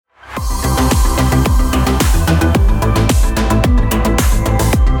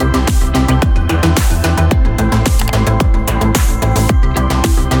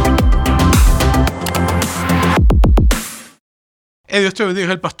Dios te bendiga,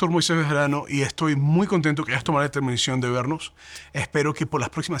 es el pastor Moisés Bejarano y estoy muy contento que hayas tomado la determinación de vernos. Espero que por las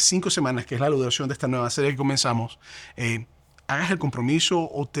próximas 5 semanas, que es la duración de esta nueva serie que comenzamos, hagas el compromiso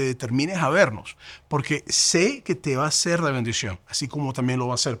o te determines a vernos, porque sé que te va a ser de bendición, así como también lo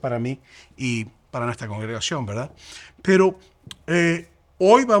va a ser para mí y para nuestra congregación, ¿verdad? Pero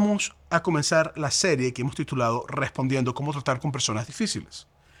hoy vamos a comenzar la serie que hemos titulado Respondiendo, cómo tratar con personas difíciles.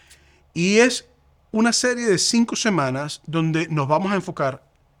 Y es una serie de 5 semanas donde nos vamos a enfocar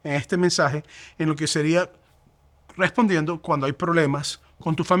en este mensaje en lo que sería respondiendo cuando hay problemas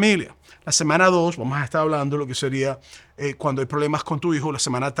con tu familia. La semana 2 vamos a estar hablando de lo que sería cuando hay problemas con tu hijo. La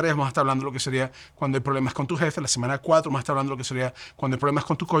semana 3 vamos a estar hablando de lo que sería cuando hay problemas con tu jefe. La semana 4 vamos a estar hablando de lo que sería cuando hay problemas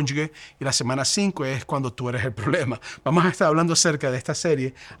con tu cónyuge. Y la semana 5 es cuando tú eres el problema. Vamos a estar hablando acerca de esta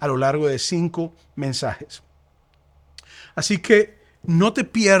serie a lo largo de 5 mensajes. Así que no te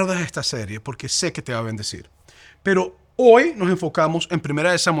pierdas esta serie porque sé que te va a bendecir. Pero hoy nos enfocamos en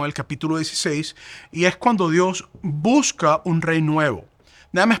primera de Samuel capítulo 16 y es cuando Dios busca un rey nuevo.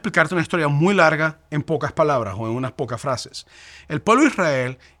 Déjame explicarte una historia muy larga en pocas palabras o en unas pocas frases. El pueblo de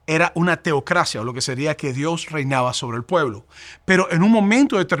Israel era una teocracia, o lo que sería que Dios reinaba sobre el pueblo. Pero en un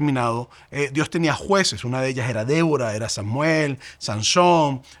momento determinado, Dios tenía jueces. Una de ellas era Débora, era Samuel,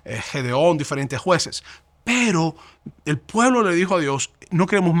 Sansón, Gedeón, diferentes jueces. Pero el pueblo le dijo a Dios, no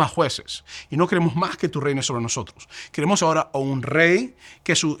queremos más jueces y no queremos más que tú reines sobre nosotros. Queremos ahora a un rey,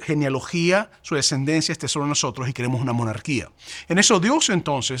 que su genealogía, su descendencia esté sobre nosotros y queremos una monarquía. En eso Dios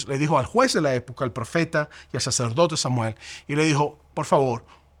entonces le dijo al juez de la época, al profeta y al sacerdote Samuel, y le dijo, por favor,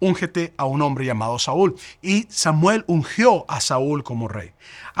 úngete a un hombre llamado Saúl. Y Samuel ungió a Saúl como rey.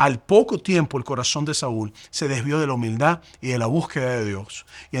 Al poco tiempo el corazón de Saúl se desvió de la humildad y de la búsqueda de Dios.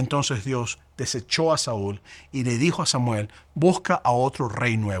 Y entonces Dios desechó a Saúl y le dijo a Samuel, busca a otro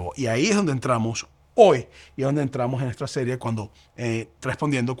rey nuevo. Y ahí es donde entramos hoy y es donde entramos en nuestra serie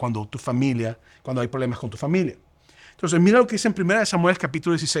respondiendo cuando hay problemas con tu familia. Entonces, mira lo que dice en 1 Samuel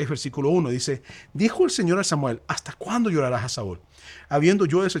capítulo 16, versículo 1. Dice, dijo el Señor a Samuel, ¿hasta cuándo llorarás a Saúl? Habiendo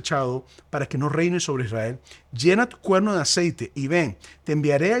yo desechado para que no reine sobre Israel, llena tu cuerno de aceite y ven, te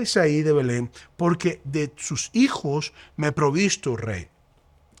enviaré a Isaí de Belén, porque de sus hijos me he provisto rey.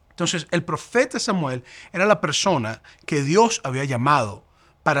 Entonces, el profeta Samuel era la persona que Dios había llamado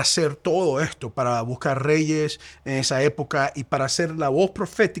para hacer todo esto, para buscar reyes en esa época y para ser la voz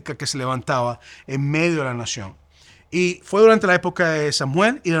profética que se levantaba en medio de la nación. Y fue durante la época de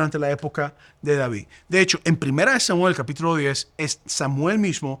Samuel y durante la época de David. De hecho, en 1 Samuel capítulo 10 es Samuel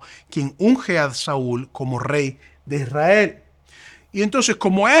mismo quien unge a Saúl como rey de Israel. Y entonces,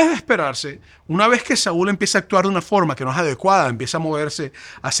 como es de esperarse, una vez que Saúl empieza a actuar de una forma que no es adecuada, empieza a moverse,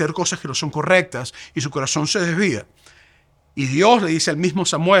 a hacer cosas que no son correctas y su corazón se desvía, y Dios le dice al mismo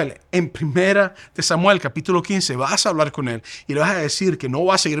Samuel, en 1 Samuel capítulo 15, vas a hablar con él y le vas a decir que no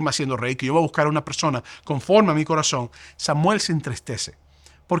va a seguirme haciendo rey, que yo voy a buscar a una persona conforme a mi corazón. Samuel se entristece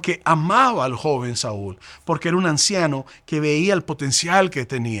porque amaba al joven Saúl, porque era un anciano que veía el potencial que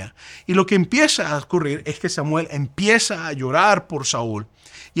tenía. Y lo que empieza a ocurrir es que Samuel empieza a llorar por Saúl.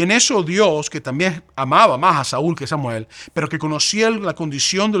 Y en eso Dios, que también amaba más a Saúl que a Samuel, pero que conocía la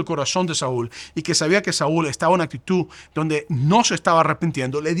condición del corazón de Saúl y que sabía que Saúl estaba en una actitud donde no se estaba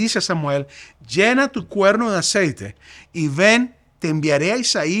arrepintiendo, le dice a Samuel, llena tu cuerno de aceite y ven, te enviaré a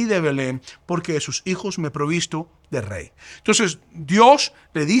Isaí de Belén, porque de sus hijos me he provisto de rey. Entonces Dios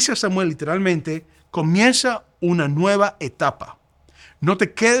le dice a Samuel literalmente, comienza una nueva etapa. No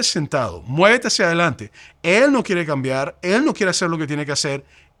te quedes sentado, muévete hacia adelante. Él no quiere cambiar, él no quiere hacer lo que tiene que hacer.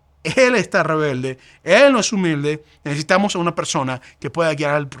 Él está rebelde, él no es humilde. Necesitamos a una persona que pueda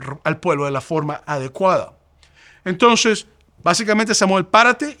guiar al pueblo de la forma adecuada. Entonces, básicamente Samuel,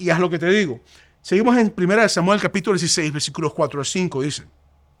 párate y haz lo que te digo. Seguimos en 1 Samuel capítulo 16, versículos 4 al 5, dice.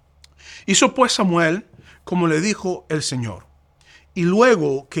 Hizo pues Samuel como le dijo el Señor. Y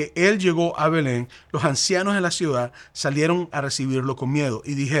luego que él llegó a Belén, los ancianos de la ciudad salieron a recibirlo con miedo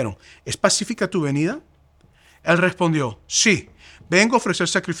y dijeron, ¿es pacífica tu venida? Él respondió, sí, vengo a ofrecer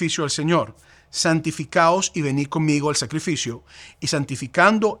sacrificio al Señor. Santificaos y venid conmigo al sacrificio. Y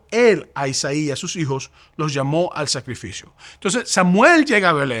santificando él a Isaí y a sus hijos, los llamó al sacrificio. Entonces Samuel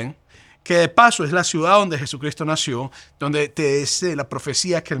llega a Belén, que de paso es la ciudad donde Jesucristo nació, donde te dice la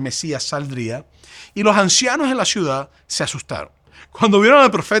profecía que el Mesías saldría, y los ancianos de la ciudad se asustaron. Cuando vieron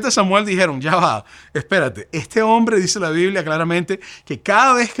al profeta Samuel dijeron, ya va, espérate, este hombre dice la Biblia claramente que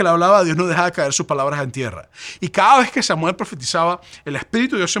cada vez que le hablaba Dios no dejaba caer sus palabras en tierra. Y cada vez que Samuel profetizaba, el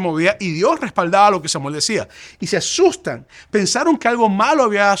Espíritu de Dios se movía y Dios respaldaba lo que Samuel decía. Y se asustan, pensaron que algo malo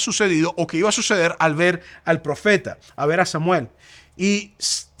había sucedido o que iba a suceder al ver al profeta, a ver a Samuel. Y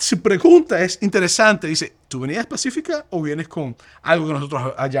su pregunta es interesante. Dice, ¿tú venías pacífica o vienes con algo que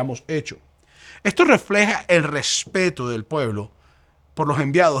nosotros hayamos hecho? Esto refleja el respeto del pueblo por los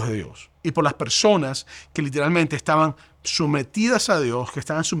enviados de Dios y por las personas que literalmente estaban sometidas a Dios, que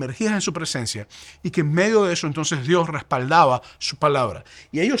estaban sumergidas en su presencia y que en medio de eso entonces Dios respaldaba su palabra.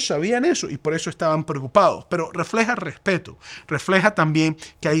 Y ellos sabían eso y por eso estaban preocupados. Pero refleja respeto, refleja también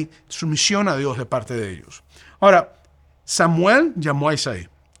que hay sumisión a Dios de parte de ellos. Ahora, Samuel llamó a Isaí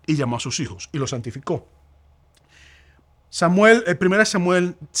y llamó a sus hijos y los santificó. Samuel, 1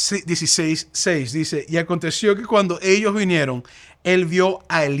 Samuel 16:6 dice, y aconteció que cuando ellos vinieron, él vio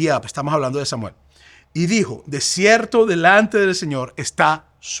a Eliab, estamos hablando de Samuel, y dijo, de cierto delante del Señor está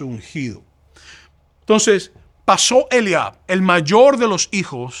su ungido. Entonces pasó Eliab, el mayor de los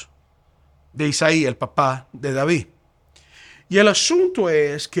hijos de Isaí, el papá de David. Y el asunto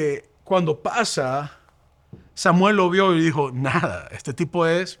es que cuando pasa, Samuel lo vio y dijo, nada, este tipo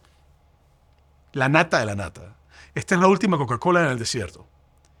es la nata de la nata. Esta es la última Coca-Cola en el desierto.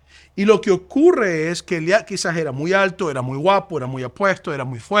 Y lo que ocurre es que Eliab quizás era muy alto, era muy guapo, era muy apuesto, era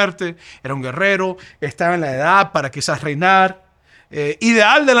muy fuerte, era un guerrero, estaba en la edad para quizás reinar,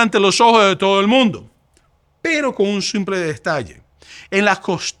 ideal delante de los ojos de todo el mundo, pero con un simple detalle. En las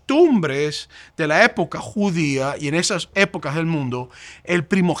costumbres de la época judía y en esas épocas del mundo, el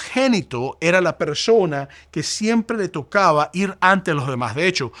primogénito era la persona que siempre le tocaba ir ante los demás. De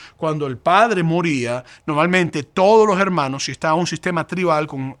hecho, cuando el padre moría, normalmente todos los hermanos, si estaba un sistema tribal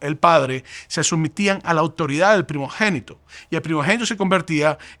con el padre, se sometían a la autoridad del primogénito. Y el primogénito se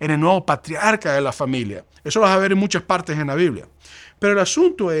convertía en el nuevo patriarca de la familia. Eso lo vas a ver en muchas partes en la Biblia. Pero el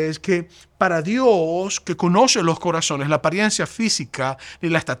asunto es que para Dios, que conoce los corazones, la apariencia física, ni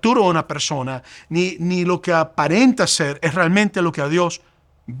la estatura de una persona, ni lo que aparenta ser, es realmente lo que a Dios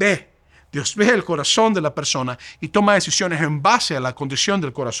ve. Dios ve el corazón de la persona y toma decisiones en base a la condición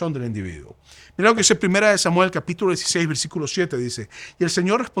del corazón del individuo. Mira lo que dice 1 Samuel capítulo 16, versículo 7, dice, y el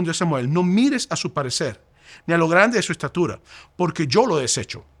Señor respondió a Samuel, no mires a su parecer, ni a lo grande de su estatura, porque yo lo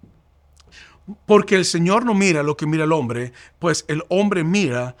desecho. Porque el Señor no mira lo que mira el hombre, pues el hombre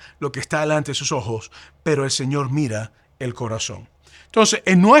mira lo que está delante de sus ojos, pero el Señor mira el corazón. Entonces,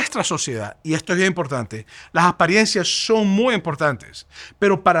 en nuestra sociedad, y esto es bien importante, las apariencias son muy importantes,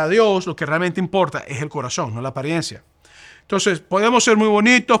 pero para Dios lo que realmente importa es el corazón, no la apariencia. Entonces, podemos ser muy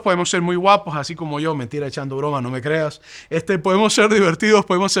bonitos, podemos ser muy guapos, así como yo, mentira, echando broma, no me creas. Podemos ser divertidos,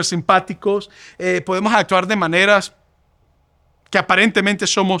 podemos ser simpáticos, podemos actuar de maneras que aparentemente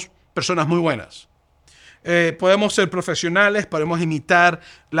somos personas muy buenas. Podemos ser profesionales, podemos imitar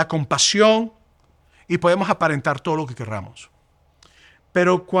la compasión y podemos aparentar todo lo que queramos.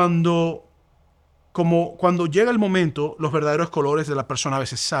 Pero cuando llega el momento, los verdaderos colores de la persona a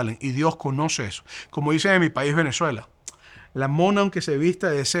veces salen y Dios conoce eso. Como dicen en mi país, Venezuela, la mona aunque se vista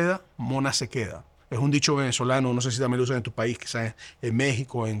de seda, mona se queda. Es un dicho venezolano, no sé si también lo usan en tu país, quizás en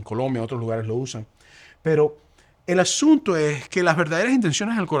México, en Colombia, en otros lugares lo usan. Pero el asunto es que las verdaderas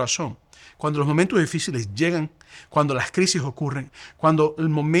intenciones del corazón, cuando los momentos difíciles llegan, cuando las crisis ocurren, cuando el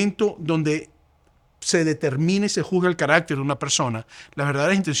momento donde se determina y se juzga el carácter de una persona, las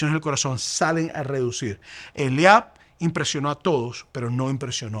verdaderas intenciones del corazón salen a reducir. Eliab impresionó a todos, pero no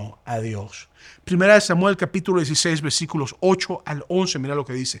impresionó a Dios. Primera de Samuel, capítulo 16, versículos 8 al 11, mira lo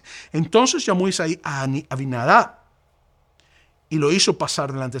que dice. Entonces llamó Isaí a Abinadab y lo hizo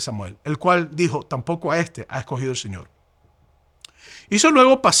pasar delante de Samuel, el cual dijo, tampoco a este ha escogido el Señor. Hizo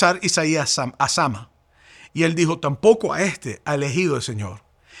luego pasar Isaí a Sama, y él dijo, tampoco a este ha elegido el Señor.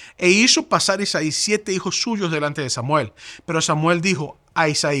 E hizo pasar Isaí 7 hijos suyos delante de Samuel. Pero Samuel dijo a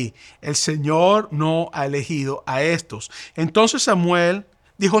Isaí, el Señor no ha elegido a estos. Entonces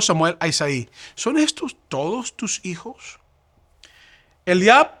dijo Samuel a Isaí, ¿son estos todos tus hijos?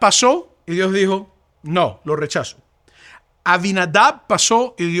 Eliab pasó y Dios dijo, no, lo rechazo. Abinadab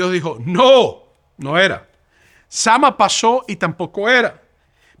pasó y Dios dijo, no, no era. Sama pasó y tampoco era.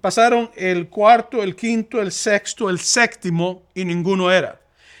 Pasaron el cuarto, el quinto, el sexto, el séptimo y ninguno era.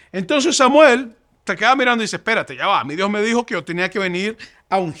 Entonces Samuel se queda mirando y dice, espérate, ya va, mi Dios me dijo que yo tenía que venir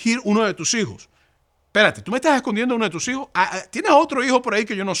a ungir uno de tus hijos. Espérate, ¿tú me estás escondiendo uno de tus hijos? ¿Tienes otro hijo por ahí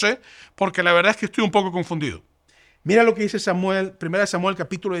que yo no sé? Porque la verdad es que estoy un poco confundido. Mira lo que dice Samuel, 1 Samuel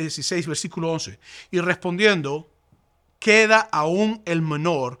capítulo 16, versículo 11. Y respondiendo, queda aún el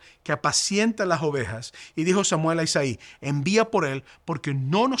menor que apacienta las ovejas. Y dijo Samuel a Isaí, envía por él, porque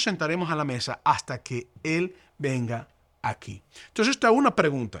no nos sentaremos a la mesa hasta que él venga aquí. Entonces te hago una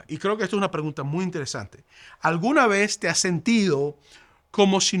pregunta, y creo que esta es una pregunta muy interesante. ¿Alguna vez te has sentido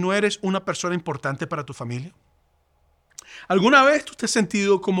como si no eres una persona importante para tu familia? ¿Alguna vez tú te has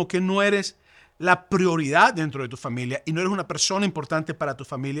sentido como que no eres la prioridad dentro de tu familia y no eres una persona importante para tu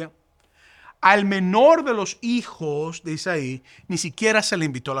familia, al menor de los hijos de Isaí ni siquiera se le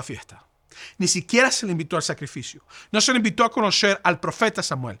invitó a la fiesta. Ni siquiera se le invitó al sacrificio. No se le invitó a conocer al profeta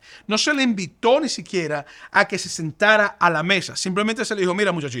Samuel. No se le invitó ni siquiera a que se sentara a la mesa. Simplemente se le dijo,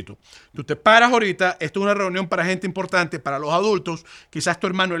 mira muchachito, tú te paras ahorita, esto es una reunión para gente importante, para los adultos. Quizás tu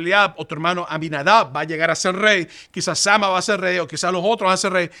hermano Eliab o tu hermano Aminadab va a llegar a ser rey. Quizás Sama va a ser rey o quizás los otros van a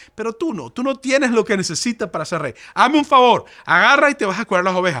ser rey. Pero tú no tienes lo que necesitas para ser rey. Hazme un favor, agarra y te vas a cuidar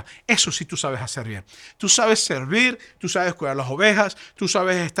las ovejas. Eso sí tú sabes hacer bien. Tú sabes servir, tú sabes cuidar las ovejas, tú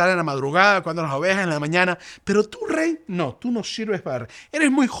sabes estar en la madrugada cuando las ovejas en la mañana, pero tú, rey, no, tú no sirves para rey.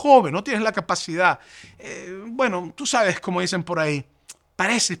 Eres muy joven, no tienes la capacidad. Bueno, tú sabes, como dicen por ahí,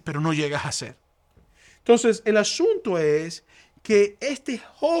 pareces, pero no llegas a ser. Entonces, el asunto es que este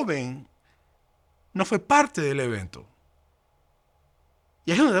joven no fue parte del evento.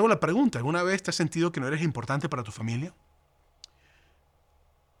 Y ahí es donde hago la pregunta, ¿alguna vez te has sentido que no eres importante para tu familia?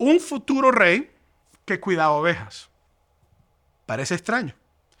 Un futuro rey que cuidaba ovejas. Parece extraño.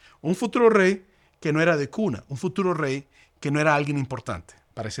 Un futuro rey que no era de cuna, un futuro rey que no era alguien importante.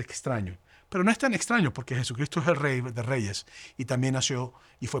 Parece extraño, pero no es tan extraño porque Jesucristo es el rey de reyes y también nació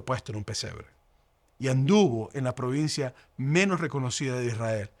y fue puesto en un pesebre. Y anduvo en la provincia menos reconocida de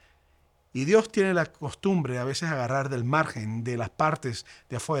Israel. Y Dios tiene la costumbre a veces agarrar del margen, de las partes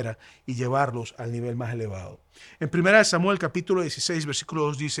de afuera y llevarlos al nivel más elevado. En primera Samuel capítulo 16 versículo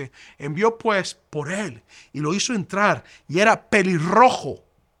 2 dice, envió pues por él y lo hizo entrar y era pelirrojo,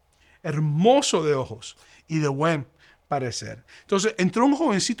 hermoso de ojos y de buen parecer. Entonces entró un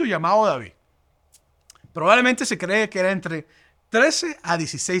jovencito llamado David. Probablemente se cree que era entre 13 a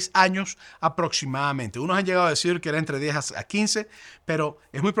 16 años aproximadamente. Unos han llegado a decir que era entre 10 a 15, pero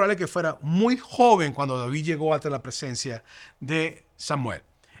es muy probable que fuera muy joven cuando David llegó ante la presencia de Samuel.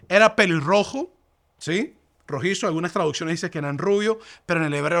 Era pelirrojo, ¿sí? Rojizo, algunas traducciones dicen que eran rubio, pero en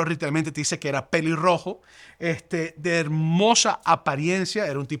el hebreo literalmente te dice que era pelirrojo, de hermosa apariencia,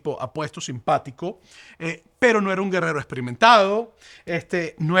 era un tipo apuesto, simpático, pero no era un guerrero experimentado,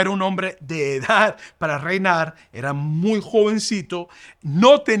 no era un hombre de edad para reinar, era muy jovencito,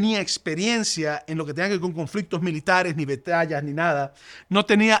 no tenía experiencia en lo que tenga que ver con conflictos militares, ni batallas, ni nada, no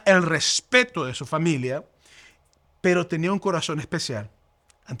tenía el respeto de su familia, pero tenía un corazón especial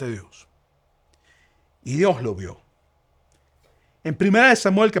ante Dios. Y Dios lo vio. En primera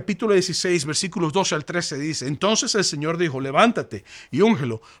Samuel capítulo 16 versículos 12 al 13 dice, entonces el Señor dijo, levántate y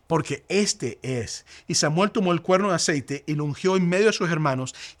úngelo, porque este es. Y Samuel tomó el cuerno de aceite y lo ungió en medio de sus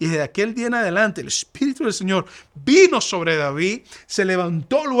hermanos. Y desde aquel día en adelante el Espíritu del Señor vino sobre David. Se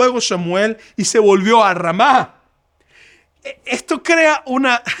levantó luego Samuel y se volvió a Ramá. Esto crea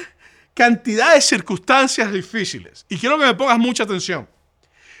una cantidad de circunstancias difíciles. Y quiero que me pongas mucha atención.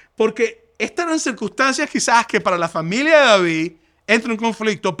 Porque estas eran circunstancias quizás que para la familia de David entra en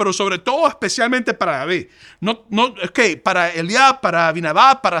conflicto, pero sobre todo especialmente para David. Para Eliab, para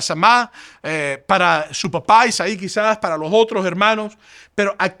Abinadab, para Samá, para su papá Isaí quizás, para los otros hermanos.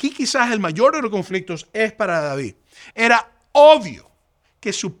 Pero aquí quizás el mayor de los conflictos es para David. Era obvio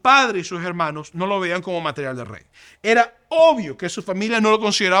que su padre y sus hermanos no lo veían como material de rey. Era obvio que su familia no lo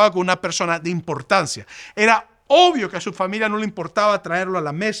consideraba como una persona de importancia. Era obvio que a su familia no le importaba traerlo a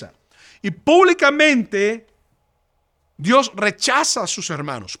la mesa. Y públicamente Dios rechaza a sus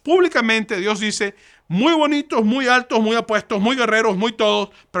hermanos. Públicamente Dios dice, muy bonitos, muy altos, muy apuestos, muy guerreros, muy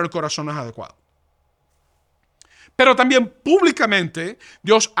todos, pero el corazón no es adecuado. Pero también públicamente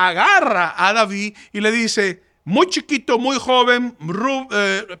Dios agarra a David y le dice, muy chiquito, muy joven,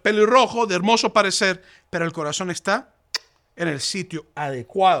 pelirrojo, de hermoso parecer, pero el corazón está en el sitio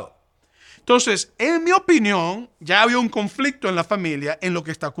adecuado. Entonces, en mi opinión, ya había un conflicto en la familia en lo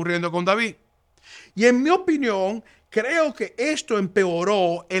que está ocurriendo con David. Y en mi opinión, creo que esto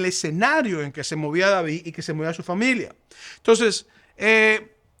empeoró el escenario en que se movía David y que se movía su familia. Entonces,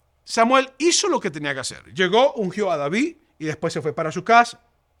 Samuel hizo lo que tenía que hacer. Llegó, ungió a David y después se fue para su casa.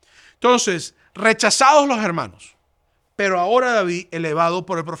 Entonces, rechazados los hermanos, pero ahora David elevado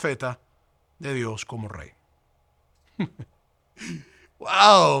por el profeta de Dios como rey.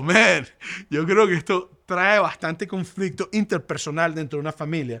 Wow, man. Yo creo que esto trae bastante conflicto interpersonal dentro de una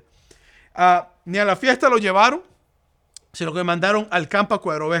familia. Ni a la fiesta lo llevaron, sino que mandaron al campo a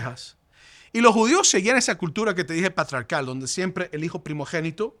cuidar ovejas. Y los judíos seguían esa cultura que te dije patriarcal, donde siempre el hijo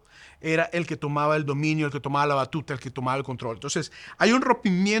primogénito era el que tomaba el dominio, el que tomaba la batuta, el que tomaba el control. Entonces, hay un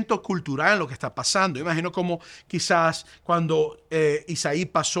rompimiento cultural en lo que está pasando. Imagino como quizás cuando Isaí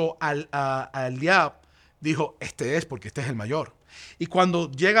pasó a Eliab, dijo, este es porque este es el mayor. Y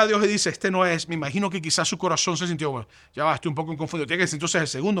cuando llega Dios y dice, este no es, me imagino que quizás su corazón se sintió, bueno, ya va, estoy un poco confundido, tiene que ser entonces el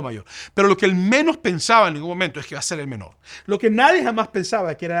segundo mayor. Pero lo que él menos pensaba en ningún momento es que iba a ser el menor. Lo que nadie jamás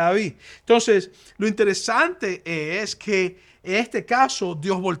pensaba que era David. Entonces, lo interesante es que en este caso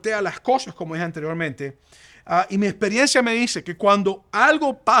Dios voltea las cosas, como dije anteriormente. Y mi experiencia me dice que cuando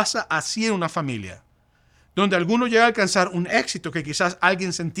algo pasa así en una familia, donde alguno llega a alcanzar un éxito que quizás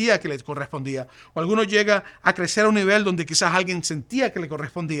alguien sentía que le correspondía, o alguno llega a crecer a un nivel donde quizás alguien sentía que le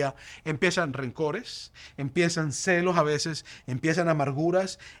correspondía, empiezan rencores, empiezan celos a veces, empiezan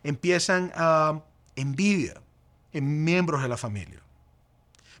amarguras, empiezan envidia en miembros de la familia.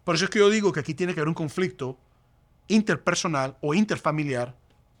 Por eso es que yo digo que aquí tiene que haber un conflicto interpersonal o interfamiliar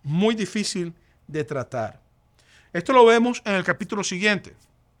muy difícil de tratar. Esto lo vemos en el capítulo siguiente.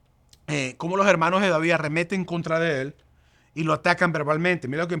 Cómo los hermanos de David arremeten contra de él y lo atacan verbalmente.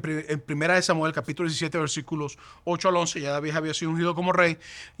 Mira que en primera de Samuel, capítulo 17, versículos 8 al 11, ya David había sido ungido como rey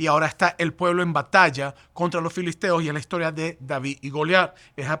y ahora está el pueblo en batalla contra los filisteos y es la historia de David y Goliat.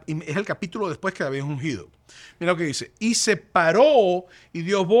 Es el capítulo después que David es ungido. Mira lo que dice. Y se paró y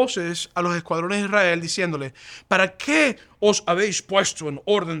dio voces a los escuadrones de Israel diciéndole, ¿para qué os habéis puesto en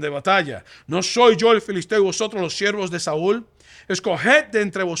orden de batalla? ¿No soy yo el filisteo y vosotros los siervos de Saúl? Escoged de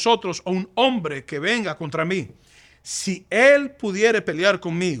entre vosotros a un hombre que venga contra mí. Si él pudiere pelear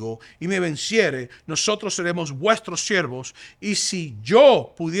conmigo y me venciere, nosotros seremos vuestros siervos. Y si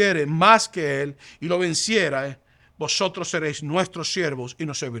yo pudiere más que él y lo venciera, vosotros seréis nuestros siervos y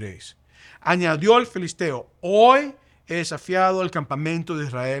nos serviréis. Añadió el filisteo, hoy he desafiado al campamento de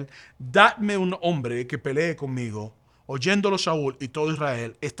Israel. Dadme un hombre que pelee conmigo. Oyéndolo Saúl y todo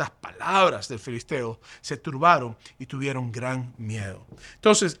Israel, estas palabras del filisteo se turbaron y tuvieron gran miedo.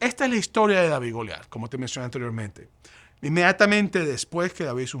 Entonces, esta es la historia de David y Goliat, como te mencioné anteriormente. Inmediatamente después que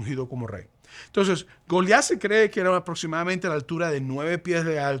David es ungido como rey. Entonces, Goliat se cree que era aproximadamente a la altura de 9 pies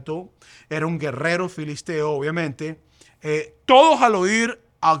de alto. Era un guerrero filisteo, obviamente. Todos al oír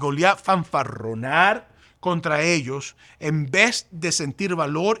a Goliat fanfarronar contra ellos, en vez de sentir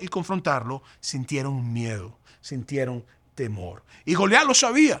valor y confrontarlo, sintieron miedo. Sintieron temor. Y Goliat lo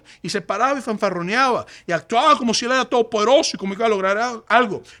sabía y se paraba y fanfarroneaba y actuaba como si él era todopoderoso y como iba a lograr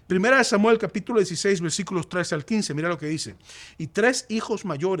algo. Primera de Samuel, capítulo 16, versículos 13 al 15. Mira lo que dice. Y 3 hijos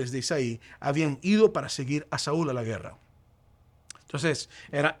mayores de Isaí habían ido para seguir a Saúl a la guerra. Entonces,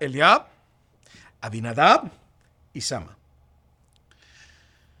 era Eliab, Abinadab y Sama.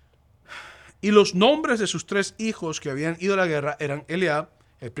 Y los nombres de sus 3 hijos que habían ido a la guerra eran Eliab,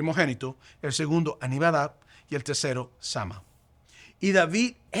 el primogénito, el segundo Abinadab, y el tercero, Sama. Y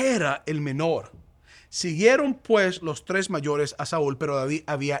David era el menor. Siguieron pues los 3 mayores a Saúl, pero David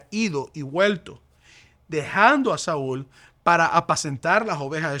había ido y vuelto, dejando a Saúl para apacentar las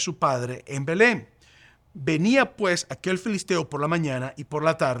ovejas de su padre en Belén. Venía pues aquel filisteo por la mañana y por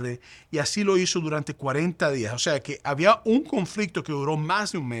la tarde, y así lo hizo durante 40 días. O sea que había un conflicto que duró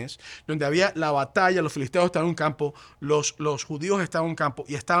más de un mes, donde había la batalla, los filisteos estaban en un campo, los judíos estaban en un campo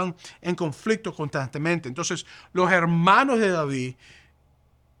y estaban en conflicto constantemente. Entonces los hermanos de David,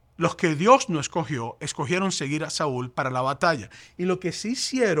 los que Dios no escogió, escogieron seguir a Saúl para la batalla. Y lo que sí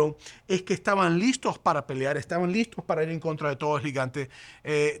hicieron es que estaban listos para pelear, estaban listos para ir en contra de todos los gigantes,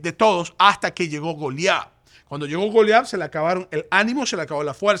 de todos, hasta que llegó Goliat. Cuando llegó Goliat se le acabaron el ánimo, se le acabó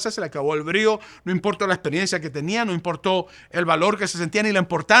la fuerza, se le acabó el brío, no importó la experiencia que tenía, no importó el valor que se sentía ni la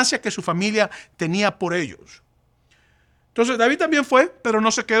importancia que su familia tenía por ellos. Entonces David también fue, pero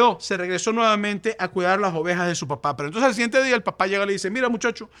no se quedó. Se regresó nuevamente a cuidar las ovejas de su papá. Pero entonces al siguiente día el papá llega y le dice, mira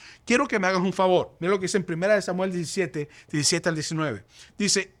muchacho, quiero que me hagas un favor. Mira lo que dice en primera de Samuel 17 al 19.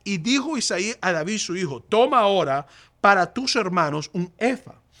 Dice, y dijo Isaí a David su hijo, toma ahora para tus hermanos un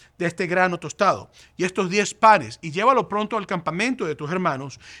efa de este grano tostado y estos 10 panes y llévalo pronto al campamento de tus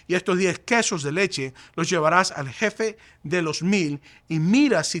hermanos y estos 10 quesos de leche los llevarás al jefe de los 1000 y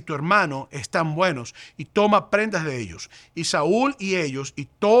mira si tu hermano están buenos y toma prendas de ellos. Y Saúl y ellos y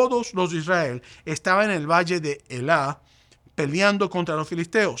todos los de Israel estaban en el valle de Elá peleando contra los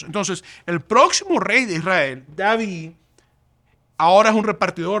filisteos. Entonces el próximo rey de Israel, David, ahora es un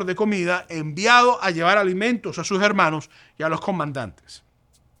repartidor de comida enviado a llevar alimentos a sus hermanos y a los comandantes.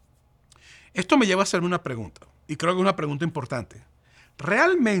 Esto me lleva a hacerme una pregunta, y creo que es una pregunta importante.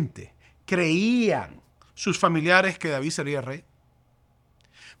 ¿Realmente creían sus familiares que David sería rey?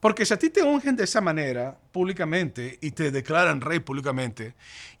 Porque si a ti te ungen de esa manera públicamente y te declaran rey públicamente,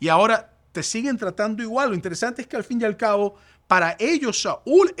 y ahora te siguen tratando igual, lo interesante es que al fin y al cabo, para ellos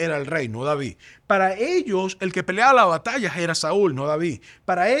Saúl era el rey, no David. Para ellos el que peleaba las batallas era Saúl, no David.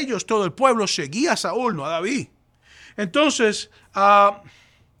 Para ellos todo el pueblo seguía a Saúl, no a David. Entonces,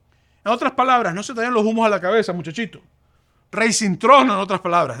 En otras palabras, no se traían los humos a la cabeza, muchachito. Rey sin trono, en otras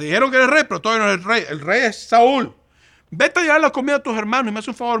palabras. Dijeron que eres rey, pero todavía no eres rey. El rey es Saúl. Vete a llevar la comida a tus hermanos y me haces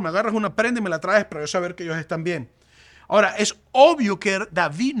un favor, me agarras una prenda y me la traes para yo saber que ellos están bien. Ahora, es obvio que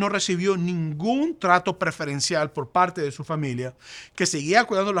David no recibió ningún trato preferencial por parte de su familia, que seguía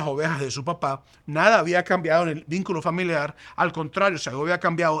cuidando las ovejas de su papá. Nada había cambiado en el vínculo familiar. Al contrario, si algo había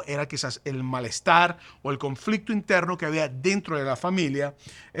cambiado era quizás el malestar o el conflicto interno que había dentro de la familia.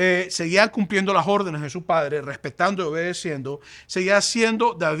 Seguía cumpliendo las órdenes de su padre, respetando y obedeciendo. Seguía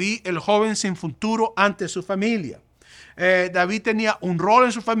siendo David el joven sin futuro ante su familia. David tenía un rol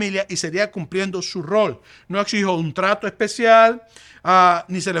en su familia y seguía cumpliendo su rol. No exigió un trato especial,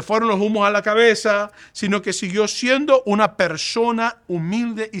 ni se le fueron los humos a la cabeza, sino que siguió siendo una persona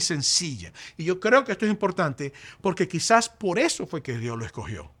humilde y sencilla. Y yo creo que esto es importante porque quizás por eso fue que Dios lo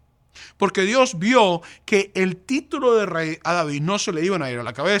escogió. Porque Dios vio que el título de rey a David no se le iban a ir a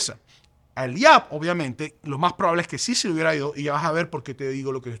la cabeza. A Eliab, obviamente, lo más probable es que sí se le hubiera ido, y ya vas a ver por qué te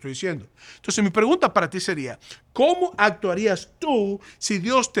digo lo que te estoy diciendo. Entonces, mi pregunta para ti sería, ¿cómo actuarías tú si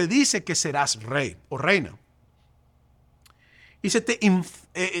Dios te dice que serás rey o reina? ¿Y se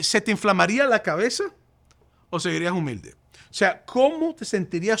te inflamaría la cabeza o seguirías humilde? O sea, ¿cómo te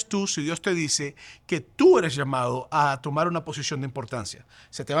sentirías tú si Dios te dice que tú eres llamado a tomar una posición de importancia?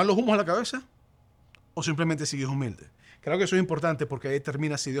 ¿Se te van los humos a la cabeza o simplemente sigues humilde? Creo que eso es importante porque ahí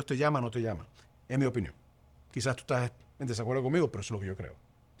determina si Dios te llama o no te llama, en mi opinión. Quizás tú estás en desacuerdo conmigo, pero eso es lo que yo creo.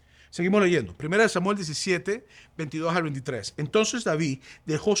 Seguimos leyendo. 1 Samuel 17, 22 al 23. Entonces David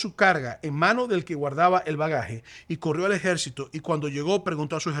dejó su carga en mano del que guardaba el bagaje y corrió al ejército, y cuando llegó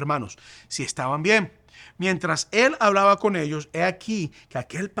preguntó a sus hermanos si estaban bien. Mientras él hablaba con ellos, he aquí que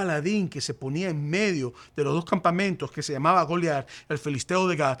aquel paladín que se ponía en medio de los dos campamentos, que se llamaba Goliat, el filisteo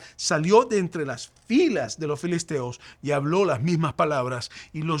de Gad, salió de entre las filas de los filisteos y habló las mismas palabras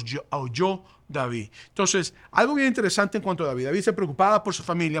y los oyó David. Entonces, algo bien interesante en cuanto a David. David se preocupaba por su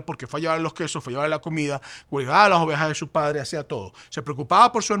familia porque fue a llevar los quesos, fue a llevar la comida, cuidaba las ovejas de su padre, hacía todo. Se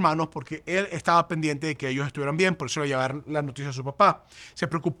preocupaba por sus hermanos porque él estaba pendiente de que ellos estuvieran bien, por eso le llevaba las noticias a su papá. Se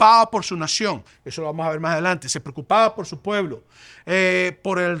preocupaba por su nación, eso lo vamos a ver más adelante. Se preocupaba por su pueblo,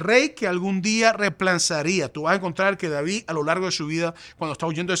 por el rey que algún día reemplazaría. Tú vas a encontrar que David, a lo largo de su vida, cuando está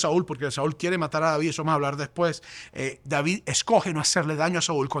huyendo de Saúl, porque Saúl quiere matar a David, eso vamos a hablar después, David escoge no hacerle daño a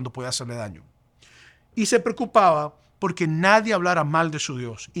Saúl cuando puede hacerle daño. Y se preocupaba porque nadie hablara mal de su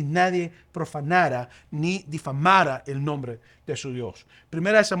Dios y nadie profanara ni difamara el nombre de su Dios.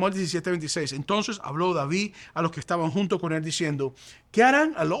 1 Samuel 17, 26. Entonces habló David a los que estaban junto con él diciendo: ¿qué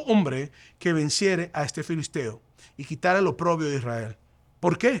harán al hombre que venciere a este filisteo y quitara el oprobio de Israel?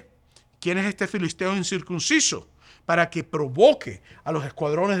 ¿Por qué? ¿Quién es este filisteo incircunciso para que provoque a los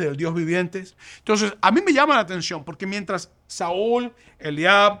escuadrones del Dios viviente? Entonces, a mí me llama la atención porque mientras Saúl,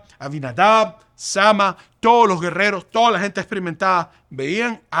 Eliab, Abinadab, Sama, todos los guerreros, toda la gente experimentada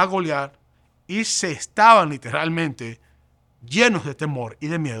veían a Goliat y se estaban literalmente llenos de temor y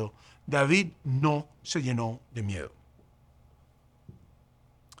de miedo, David no se llenó de miedo.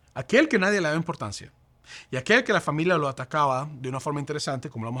 Aquel que nadie le daba importancia y aquel que la familia lo atacaba de una forma interesante,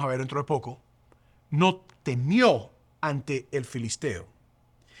 como lo vamos a ver dentro de poco, no temió ante el filisteo.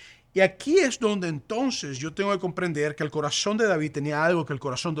 Y aquí es donde entonces yo tengo que comprender que el corazón de David tenía algo que el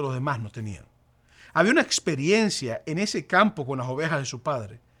corazón de los demás no tenía. Había una experiencia en ese campo con las ovejas de su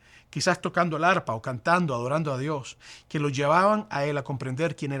padre, quizás tocando el arpa o cantando, adorando a Dios, que lo llevaban a él a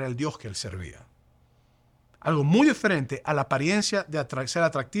comprender quién era el Dios que él servía. Algo muy diferente a la apariencia de ser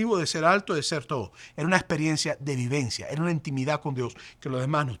atractivo, de ser alto, de ser todo. Era una experiencia de vivencia, era una intimidad con Dios que los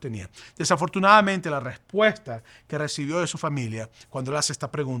demás no tenían. Desafortunadamente, la respuesta que recibió de su familia cuando le hace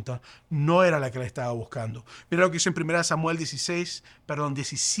esta pregunta no era la que le estaba buscando. Mira lo que dice en 1 Samuel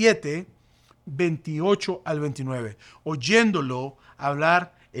 17, 28 al 29. Oyéndolo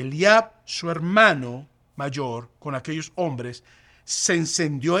hablar, Eliab, su hermano mayor, con aquellos hombres, se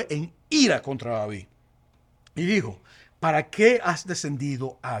encendió en ira contra David. Y dijo: ¿para qué has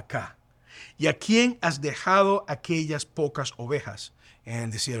descendido acá? ¿Y a quién has dejado aquellas pocas ovejas en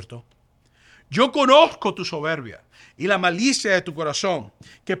el desierto? Yo conozco tu soberbia y la malicia de tu corazón,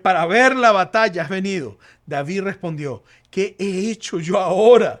 que para ver la batalla has venido. David respondió: ¿qué he hecho yo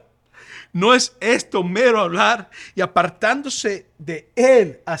ahora? ¿No es esto mero hablar? Y apartándose de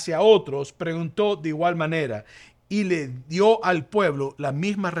él hacia otros, preguntó de igual manera y le dio al pueblo las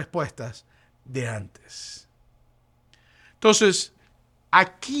mismas respuestas de antes. Entonces,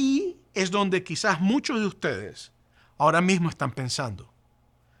 aquí es donde quizás muchos de ustedes ahora mismo están pensando: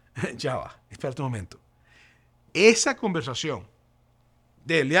 ya va, espérate un momento. Esa conversación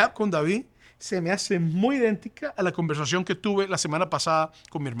de Eliab con David se me hace muy idéntica a la conversación que tuve la semana pasada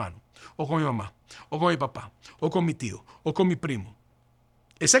con mi hermano, o con mi mamá, o con mi papá, o con mi tío, o con mi primo.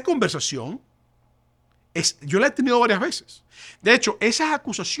 Esa conversación yo la he tenido varias veces. De hecho, esas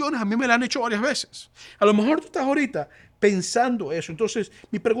acusaciones a mí me las han hecho varias veces. A lo mejor tú estás ahorita pensando eso. Entonces,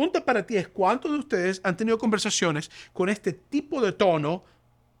 mi pregunta para ti es, ¿cuántos de ustedes han tenido conversaciones con este tipo de tono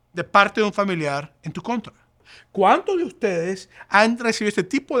de parte de un familiar en tu contra? ¿Cuántos de ustedes han recibido este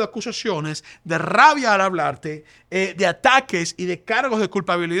tipo de acusaciones, de rabia al hablarte, de ataques y de cargos de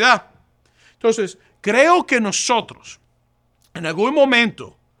culpabilidad? Entonces, creo que nosotros, en algún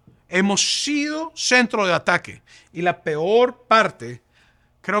momento, hemos sido centro de ataque. Y la peor parte,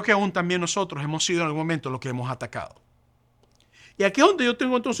 creo que aún también nosotros hemos sido en algún momento los que hemos atacado. Y aquí es donde yo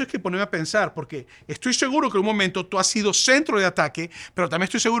tengo entonces que ponerme a pensar, porque estoy seguro que en un momento tú has sido centro de ataque, pero también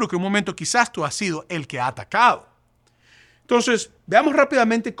estoy seguro que en un momento quizás tú has sido el que ha atacado. Entonces, veamos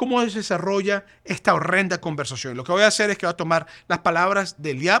rápidamente cómo se desarrolla esta horrenda conversación. Lo que voy a hacer es que voy a tomar las palabras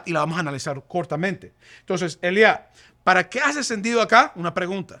de Eliab y las vamos a analizar cortamente. Entonces, Eliab, ¿para qué has descendido acá? Una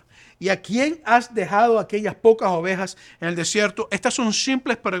pregunta. ¿Y a quién has dejado aquellas pocas ovejas en el desierto? Estas son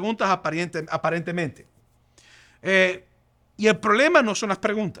simples preguntas aparentemente. Y el problema no son las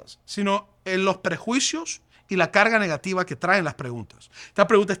preguntas, sino en los prejuicios y la carga negativa que traen las preguntas. Estas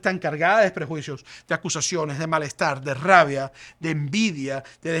preguntas están cargadas de prejuicios, de acusaciones, de malestar, de rabia, de envidia,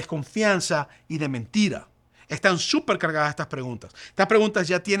 de desconfianza y de mentira. Están súper cargadas estas preguntas. Estas preguntas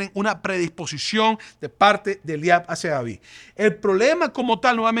ya tienen una predisposición de parte de Eliab hacia David. El problema como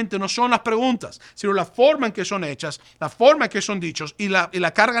tal, nuevamente, no son las preguntas, sino la forma en que son hechas, la forma en que son dichos y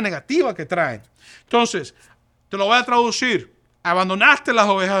la carga negativa que traen. Entonces, te lo voy a traducir. Abandonaste las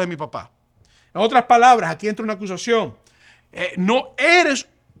ovejas de mi papá. En otras palabras, aquí entra una acusación. No eres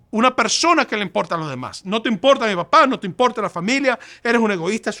una persona que le importa a los demás. No te importa mi papá, no te importa la familia. Eres un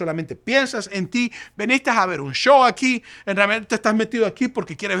egoísta, solamente piensas en ti. Veniste a ver un show aquí. En realidad te estás metido aquí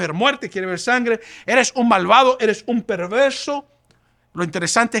porque quieres ver muerte, quieres ver sangre. Eres un malvado, eres un perverso. Lo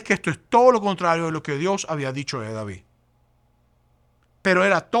interesante es que esto es todo lo contrario de lo que Dios había dicho de David. Pero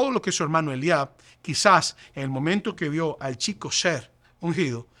era todo lo que su hermano Eliab, quizás en el momento que vio al chico ser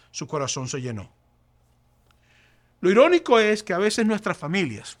ungido, su corazón se llenó. Lo irónico es que a veces nuestras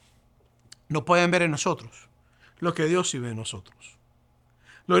familias no pueden ver en nosotros lo que Dios sí ve en nosotros.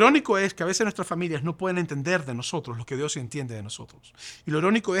 Lo irónico es que a veces nuestras familias no pueden entender de nosotros lo que Dios entiende de nosotros. Y lo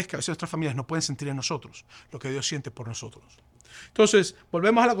irónico es que a veces nuestras familias no pueden sentir en nosotros lo que Dios siente por nosotros. Entonces,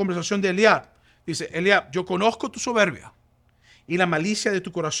 volvemos a la conversación de Eliab. Dice, Eliab, yo conozco tu soberbia y la malicia de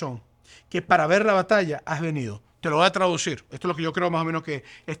tu corazón, que para ver la batalla has venido. Te lo voy a traducir. Esto es lo que yo creo más o menos que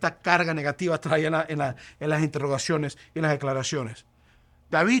esta carga negativa trae en las interrogaciones y en las declaraciones.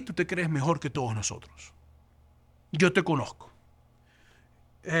 David, tú te crees mejor que todos nosotros. Yo te conozco.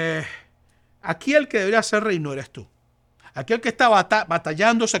 Aquí el que debería ser rey no eres tú. Aquí el que está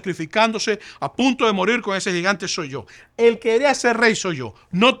batallando, sacrificándose, a punto de morir con ese gigante soy yo. El que debería ser rey soy yo,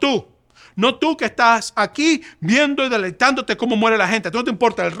 no tú. No tú que estás aquí viendo y deleitándote cómo muere la gente. No te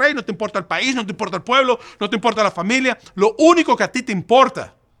importa el rey, no te importa el país, no te importa el pueblo, no te importa la familia. Lo único que a ti te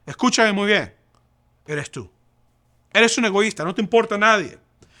importa, escúchame muy bien, eres tú. Eres un egoísta, no te importa nadie.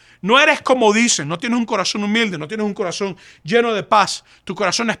 No eres como dicen, no tienes un corazón humilde, no tienes un corazón lleno de paz. Tu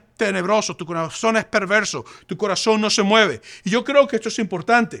corazón es tenebroso, tu corazón es perverso, tu corazón no se mueve. Y yo creo que esto es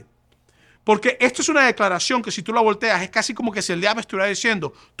importante. Porque esto es una declaración que si tú la volteas es casi como que si el diablo estuviera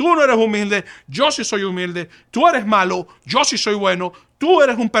diciendo, tú no eres humilde, yo sí soy humilde, tú eres malo, yo sí soy bueno, tú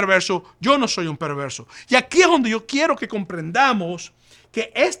eres un perverso, yo no soy un perverso. Y aquí es donde yo quiero que comprendamos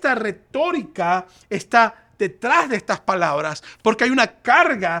que esta retórica está detrás de estas palabras, porque hay una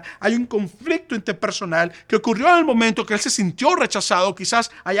carga, hay un conflicto interpersonal que ocurrió en el momento que él se sintió rechazado.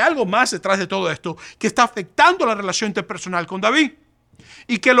 Quizás hay algo más detrás de todo esto que está afectando la relación interpersonal con David.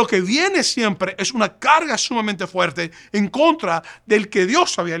 Y que lo que viene siempre es una carga sumamente fuerte en contra del que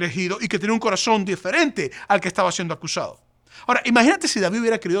Dios había elegido y que tenía un corazón diferente al que estaba siendo acusado. Ahora, imagínate si David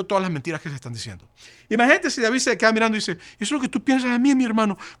hubiera creído todas las mentiras que se están diciendo. Imagínate si David se queda mirando y dice, eso es lo que tú piensas de mí, mi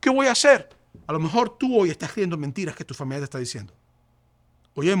hermano, ¿qué voy a hacer? A lo mejor tú hoy estás creyendo mentiras que tu familia te está diciendo.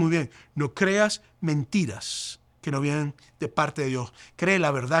 Oye, muy bien, no creas mentiras que no vienen de parte de Dios. Cree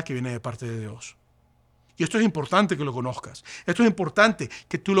la verdad que viene de parte de Dios. Y esto es importante que lo conozcas. Esto es importante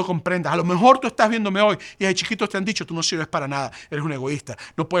que tú lo comprendas. A lo mejor tú estás viéndome hoy y de chiquitos te han dicho, tú no sirves para nada, eres un egoísta,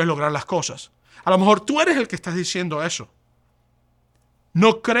 no puedes lograr las cosas. A lo mejor tú eres el que estás diciendo eso.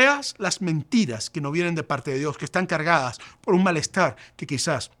 No creas las mentiras que no vienen de parte de Dios, que están cargadas por un malestar que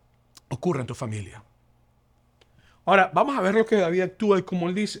quizás ocurre en tu familia. Ahora, vamos a ver lo que David actúa y cómo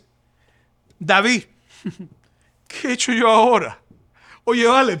él dice. David, ¿qué he hecho yo ahora? Oye,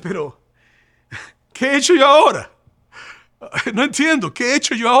 vale, pero ¿Qué he hecho yo ahora? No entiendo, ¿qué he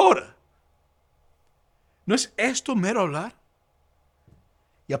hecho yo ahora? ¿No es esto mero hablar?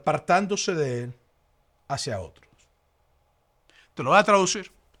 Y apartándose de él hacia otros. Te lo voy a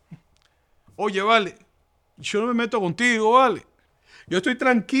traducir. Oye, vale, yo no me meto contigo, vale. Yo estoy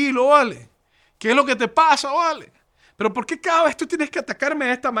tranquilo, vale. ¿Qué es lo que te pasa, vale? Pero ¿por qué cada vez tú tienes que atacarme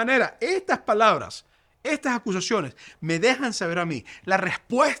de esta manera? Estas palabras, estas acusaciones me dejan saber a mí, la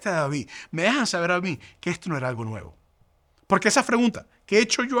respuesta de David, me dejan saber a mí que esto no era algo nuevo. Porque esa pregunta, ¿qué he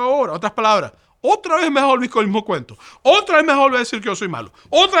hecho yo ahora? Otras palabras, otra vez me vas a volver con el mismo cuento. Otra vez me vas a volver a decir que yo soy malo.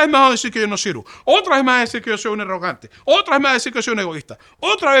 Otra vez me vas a decir que yo no sirvo. Otra vez me vas a decir que yo soy un arrogante. Otra vez me vas a decir que yo soy un egoísta.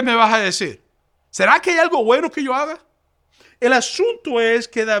 Otra vez me vas a decir, ¿será que hay algo bueno que yo haga? El asunto es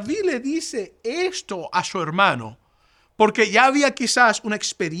que David le dice esto a su hermano porque ya había quizás una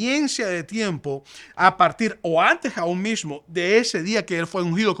experiencia de tiempo a partir o antes aún mismo de ese día que él fue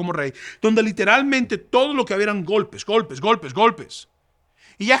ungido como rey, donde literalmente todo lo que había eran golpes, golpes, golpes, golpes.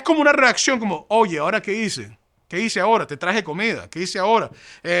 Y ya es como una reacción como, oye, ¿ahora qué hice? ¿Qué hice ahora? Te traje comida. ¿Qué hice ahora?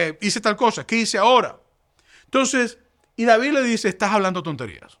 Hice tal cosa. ¿Qué hice ahora? Entonces, y David le dice, estás hablando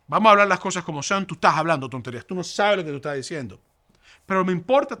tonterías. Vamos a hablar las cosas como son. Tú estás hablando tonterías. Tú no sabes lo que tú estás diciendo. Pero me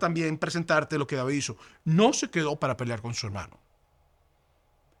importa también presentarte lo que David hizo. No se quedó para pelear con su hermano.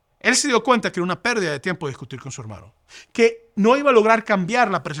 Él se dio cuenta que era una pérdida de tiempo discutir con su hermano. Que no iba a lograr cambiar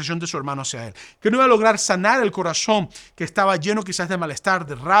la percepción de su hermano hacia él. Que no iba a lograr sanar el corazón que estaba lleno quizás de malestar,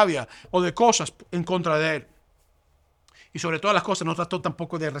 de rabia o de cosas en contra de él. Y sobre todas las cosas no trató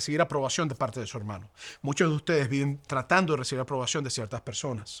tampoco de recibir aprobación de parte de su hermano. Muchos de ustedes viven tratando de recibir aprobación de ciertas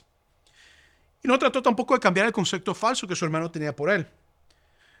personas. Y no trató tampoco de cambiar el concepto falso que su hermano tenía por él.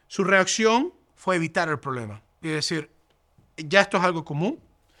 Su reacción fue evitar el problema y decir, ya esto es algo común,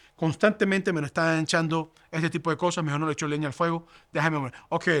 constantemente me lo están echando este tipo de cosas, mejor no le echo leña al fuego, déjame morir.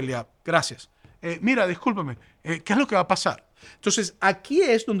 Ok, Elia, gracias. Mira, discúlpame, ¿qué es lo que va a pasar? Entonces, aquí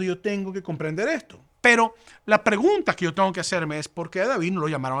es donde yo tengo que comprender esto. Pero la pregunta que yo tengo que hacerme es, ¿por qué a David no lo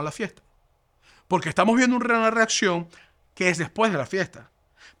llamaron a la fiesta? Porque estamos viendo una reacción que es después de la fiesta.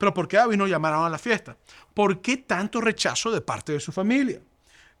 Pero ¿por qué a David no lo llamaron a la fiesta? ¿Por qué tanto rechazo de parte de su familia?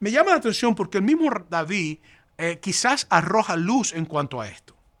 Me llama la atención porque el mismo David quizás arroja luz en cuanto a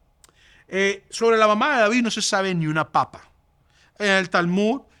esto. Sobre la mamá de David no se sabe ni una papa. En el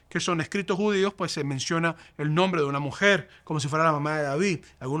Talmud, que son escritos judíos, pues se menciona el nombre de una mujer como si fuera la mamá de David.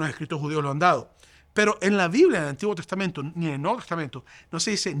 Algunos escritos judíos lo han dado. Pero en la Biblia, en el Antiguo Testamento, ni en el Nuevo Testamento, no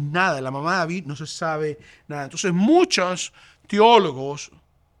se dice nada. De la mamá de David no se sabe nada. Entonces muchos teólogos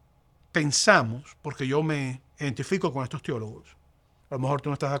pensamos, porque yo me identifico con estos teólogos, a lo mejor tú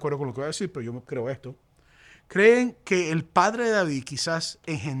no estás de acuerdo con lo que voy a decir, pero yo creo esto, creen que el padre de David quizás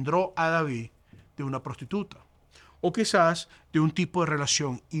engendró a David de una prostituta, o quizás de un tipo de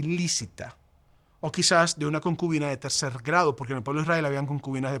relación ilícita, o quizás de una concubina de tercer grado, porque en el pueblo de Israel habían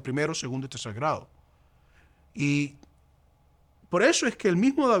concubinas de primero, segundo y tercer grado. Y por eso es que el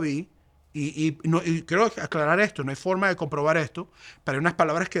mismo David, y quiero aclarar esto, no hay forma de comprobar esto, pero hay unas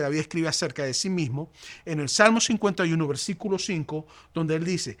palabras que David escribe acerca de sí mismo en el Salmo 51, versículo 5, donde él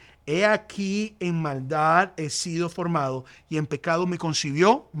dice, he aquí en maldad he sido formado y en pecado me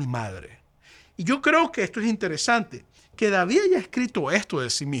concibió mi madre. Y yo creo que esto es interesante, que David haya escrito esto de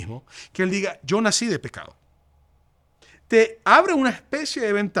sí mismo, que él diga, yo nací de pecado. Te abre una especie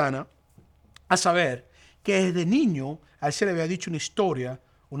de ventana a saber que desde niño a él se le había dicho una historia,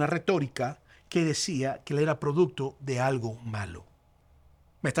 una retórica que decía que él era producto de algo malo.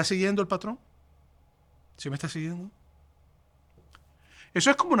 ¿Me está siguiendo el patrón? ¿Sí me está siguiendo? Eso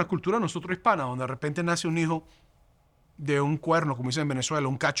es como una cultura nosotros hispana, donde de repente nace un hijo de un cuerno, como dicen en Venezuela,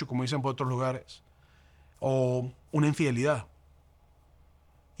 un cacho, como dicen por otros lugares, o una infidelidad.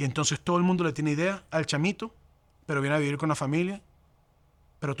 Y entonces todo el mundo le tiene idea al chamito, pero viene a vivir con la familia,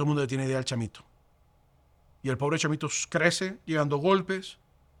 pero todo el mundo le tiene idea al chamito. Y el pobre chamito crece llevando golpes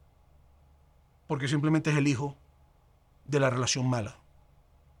porque simplemente es el hijo de la relación mala.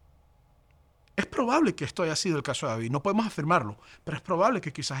 Es probable que esto haya sido el caso de David. No podemos afirmarlo, pero es probable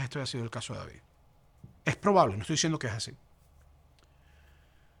que quizás esto haya sido el caso de David. Es probable, no estoy diciendo que es así.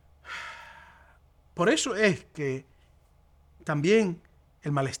 Por eso es que también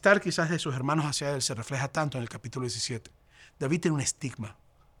el malestar quizás de sus hermanos hacia él se refleja tanto en el capítulo 17. David tiene un estigma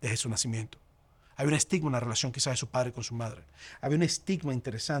desde su nacimiento. Había un estigma en la relación quizás de su padre con su madre. Había un estigma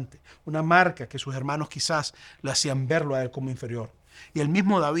interesante, una marca que sus hermanos quizás le hacían verlo a él como inferior. Y el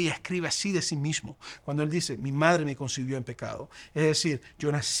mismo David escribe así de sí mismo, cuando él dice, mi madre me concibió en pecado. Es decir,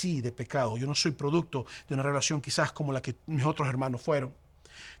 yo nací de pecado, yo no soy producto de una relación quizás como la que mis otros hermanos fueron.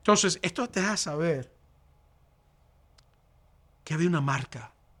 Entonces, esto te deja saber que había una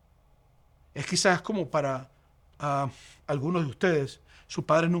marca Es quizás como para algunos de ustedes, su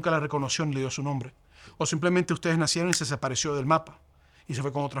padre nunca la reconoció ni le dio su nombre. O simplemente ustedes nacieron y se desapareció del mapa y se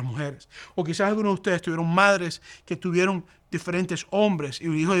fue con otras mujeres. O quizás algunos de ustedes tuvieron madres que tuvieron diferentes hombres y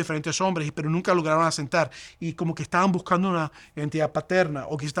hijos de diferentes hombres, pero nunca lograron asentar y como que estaban buscando una identidad paterna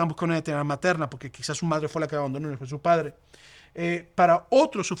o quizás estaban buscando una identidad materna porque quizás su madre fue la que abandonó y fue su padre. Para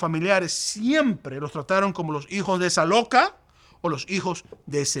otros, sus familiares siempre los trataron como los hijos de esa loca o los hijos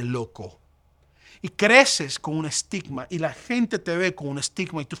de ese loco. Y creces con un estigma y la gente te ve con un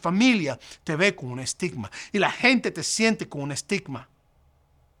estigma y tu familia te ve con un estigma y la gente te siente con un estigma.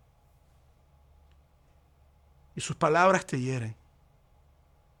 Y sus palabras te hieren.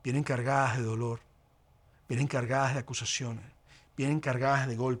 Vienen cargadas de dolor, vienen cargadas de acusaciones, vienen cargadas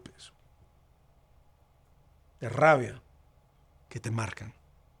de golpes, de rabia que te marcan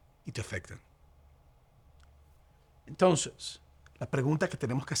y te afectan. Entonces, la pregunta que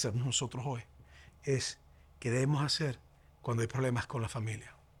tenemos que hacernos nosotros hoy es, ¿qué debemos hacer cuando hay problemas con la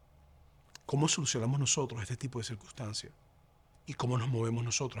familia? ¿Cómo solucionamos nosotros este tipo de circunstancias? ¿Y cómo nos movemos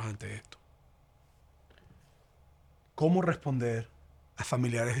nosotros ante esto? ¿Cómo responder a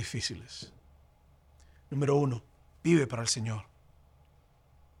familiares difíciles? Número 1, vive para el Señor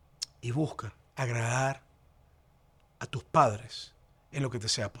y busca agradar a tus padres en lo que te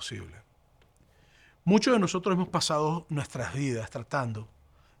sea posible. Muchos de nosotros hemos pasado nuestras vidas tratando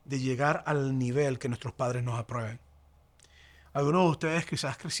de llegar al nivel que nuestros padres nos aprueben. Algunos de ustedes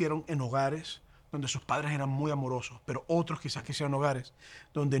quizás crecieron en hogares donde sus padres eran muy amorosos, pero otros quizás crecieron en hogares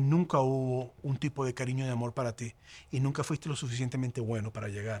donde nunca hubo un tipo de cariño y de amor para ti y nunca fuiste lo suficientemente bueno para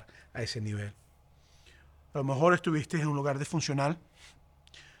llegar a ese nivel. A lo mejor estuviste en un lugar disfuncional,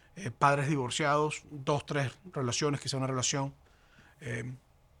 padres divorciados, 2, 3 relaciones, quizás una relación,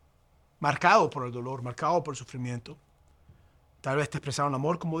 marcado por el dolor, marcado por el sufrimiento. Tal vez te expresaron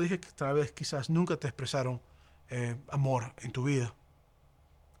amor, como dije, tal vez quizás nunca te expresaron amor en tu vida.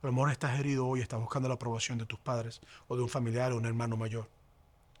 A lo mejor estás herido hoy, estás buscando la aprobación de tus padres o de un familiar o un hermano mayor.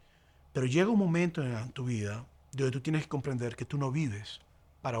 Pero llega un momento en tu vida donde tú tienes que comprender que tú no vives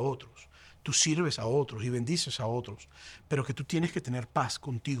para otros. Tú sirves a otros y bendices a otros, pero que tú tienes que tener paz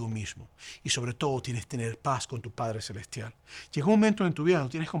contigo mismo y sobre todo tienes que tener paz con tu Padre Celestial. Llega un momento en tu vida donde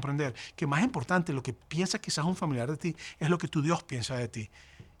tienes que comprender que más importante lo que piensa quizás un familiar de ti es lo que tu Dios piensa de ti.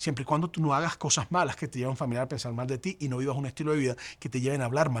 Siempre y cuando tú no hagas cosas malas que te lleven a un familiar a pensar mal de ti y no vivas un estilo de vida que te lleven a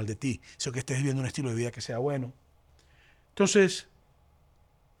hablar mal de ti, sino que estés viviendo un estilo de vida que sea bueno. Entonces,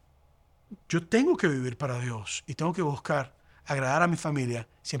 yo tengo que vivir para Dios y tengo que buscar agradar a mi familia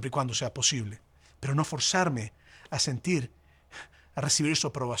siempre y cuando sea posible, pero no forzarme a recibir su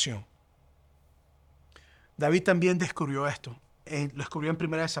aprobación. David también descubrió esto. Lo descubrió en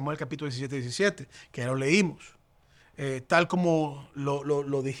primera de Samuel capítulo 17, que ya lo leímos. Tal como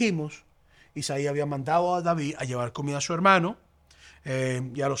lo dijimos, Isaí había mandado a David a llevar comida a su hermano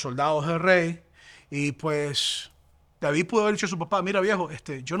y a los soldados del rey, y pues David pudo haber dicho a su papá, mira viejo,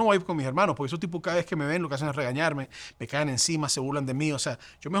 yo no voy a ir con mis hermanos, porque esos tipos cada vez que me ven lo que hacen es regañarme, me caen encima, se burlan de mí, o sea,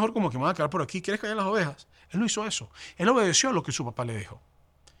 yo mejor como que me voy a quedar por aquí, ¿quieres callar las ovejas? Él no hizo eso, él obedeció a lo que su papá le dijo.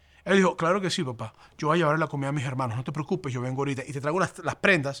 Él dijo, claro que sí, papá, yo voy a llevar la comida a mis hermanos, no te preocupes, yo vengo ahorita y te traigo las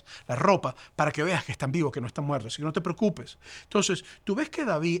prendas, la ropa, para que veas que están vivos, que no están muertos, así que no te preocupes. Entonces, tú ves que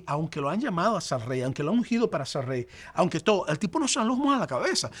David, aunque lo han llamado a ser rey, aunque lo han ungido para ser rey, aunque todo, el tipo no se da los mojos a la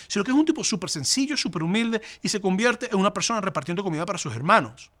cabeza, sino que es un tipo súper sencillo, súper humilde y se convierte en una persona repartiendo comida para sus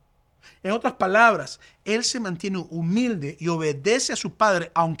hermanos. En otras palabras, él se mantiene humilde y obedece a su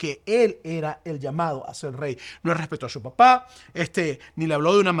padre, aunque él era el llamado a ser rey. No respetó a su papá, ni le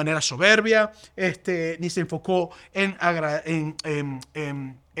habló de una manera soberbia, ni se enfocó en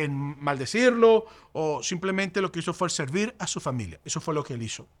maldecirlo, o simplemente lo que hizo fue servir a su familia. Eso fue lo que él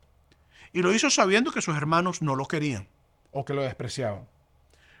hizo. Y lo hizo sabiendo que sus hermanos no lo querían o que lo despreciaban.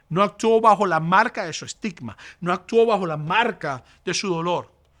 No actuó bajo la marca de su estigma, no actuó bajo la marca de su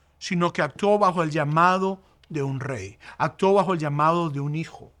dolor, sino que actuó bajo el llamado de un rey, actuó bajo el llamado de un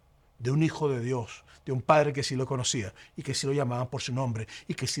hijo de Dios, de un padre que sí lo conocía y que sí lo llamaban por su nombre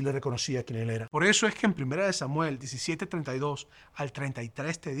y que sí le reconocía quién él era. Por eso es que en primera de Samuel 17:32 al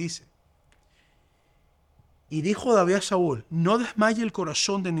 33 te dice, y dijo David a Saúl, no desmaye el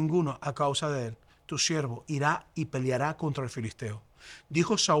corazón de ninguno a causa de él, tu siervo irá y peleará contra el filisteo.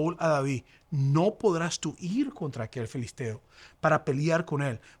 Dijo Saúl a David, no podrás tú ir contra aquel filisteo para pelear con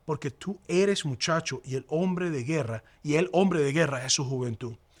él, porque tú eres muchacho y el hombre de guerra es su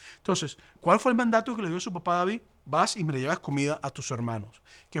juventud. Entonces, ¿cuál fue el mandato que le dio su papá David? vas y me le llevas comida a tus hermanos.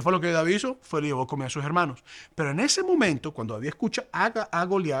 ¿Qué fue lo que David hizo? Fue le llevó comida a sus hermanos. Pero en ese momento, cuando David escucha a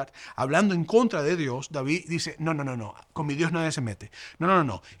Goliat hablando en contra de Dios, David dice, no, con mi Dios nadie se mete.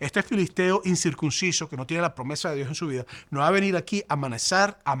 No. Este filisteo incircunciso que no tiene la promesa de Dios en su vida, no va a venir aquí a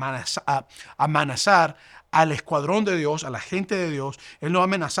amenazar al escuadrón de Dios, a la gente de Dios. Él no va a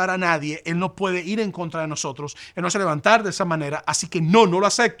amenazar a nadie, él no puede ir en contra de nosotros, él no se va a levantar de esa manera, así que no lo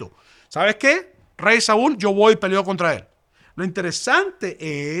acepto. ¿Sabes qué? Rey Saúl, yo voy y peleo contra él. Lo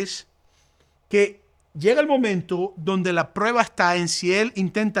interesante es que llega el momento donde la prueba está en si él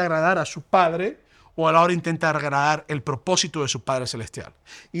intenta agradar a su padre o a la hora intenta agradar el propósito de su Padre Celestial.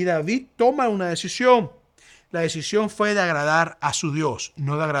 Y David toma una decisión. La decisión fue de agradar a su Dios,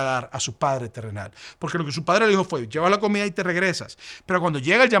 no de agradar a su Padre terrenal. Porque lo que su padre le dijo fue, lleva la comida y te regresas. Pero cuando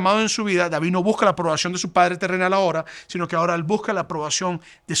llega el llamado en su vida, David no busca la aprobación de su Padre terrenal ahora, sino que ahora él busca la aprobación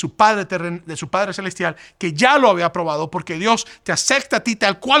de su Padre Celestial, que ya lo había aprobado, porque Dios te acepta a ti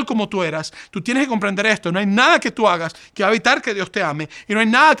tal cual como tú eras. Tú tienes que comprender esto. No hay nada que tú hagas que va a evitar que Dios te ame, y no hay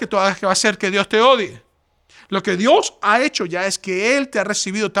nada que tú hagas que va a hacer que Dios te odie. Lo que Dios ha hecho ya es que Él te ha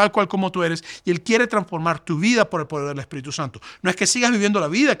recibido tal cual como tú eres y Él quiere transformar tu vida por el poder del Espíritu Santo. No es que sigas viviendo la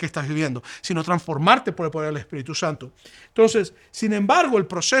vida que estás viviendo, sino transformarte por el poder del Espíritu Santo. Entonces, sin embargo, el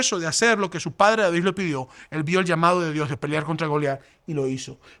proceso de hacer lo que su padre David le pidió, él vio el llamado de Dios de pelear contra Goliat y lo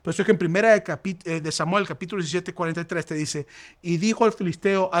hizo. Por eso es que en primera de Samuel, capítulo 17, 43, te dice, y dijo al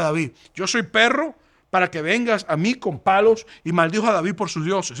filisteo a David, yo soy perro para que vengas a mí con palos, y maldijo a David por sus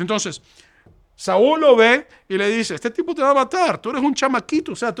dioses. Entonces, Saúl lo ve y le dice, este tipo te va a matar, tú eres un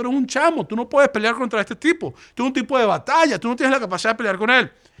chamaquito, o sea, tú eres un chamo, tú no puedes pelear contra este tipo, tú eres un tipo de batalla, tú no tienes la capacidad de pelear con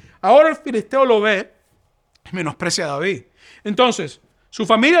él. Ahora el filisteo lo ve y menosprecia a David. Entonces, su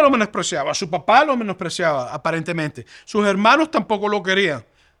familia lo menospreciaba, su papá lo menospreciaba aparentemente, sus hermanos tampoco lo querían.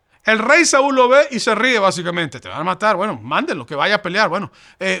 El rey Saúl lo ve y se ríe básicamente, te van a matar, bueno, mándenlo, que vaya a pelear, bueno,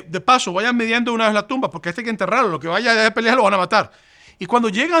 de paso, vayan midiendo una vez la tumba, porque este hay que enterrarlo, lo que vaya a pelear lo van a matar. Y cuando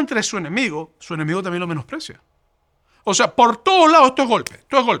llega entre su enemigo también lo menosprecia. O sea, por todos lados esto es golpe,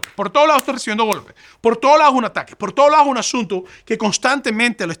 por todos lados está recibiendo golpe, por todos lados un ataque, por todos lados un asunto que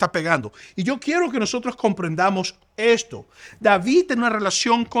constantemente lo está pegando. Y yo quiero que nosotros comprendamos esto. David tenía una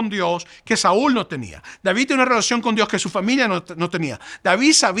relación con Dios que Saúl no tenía. David tenía una relación con Dios que su familia no tenía.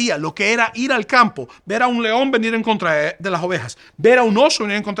 David sabía lo que era ir al campo, ver a un león venir en contra de las ovejas, ver a un oso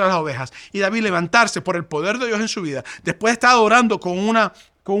venir en contra de las ovejas, y David levantarse por el poder de Dios en su vida, después de estar adorando con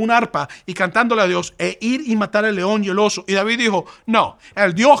un arpa y cantándole a Dios, e ir y matar el león y el oso. Y David dijo, no,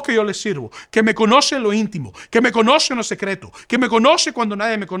 el Dios que yo le sirvo, que me conoce en lo íntimo, que me conoce en lo secreto, que me conoce cuando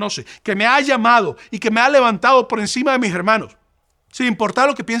nadie me conoce, que me ha llamado y que me ha levantado por encima de mis hermanos, sin importar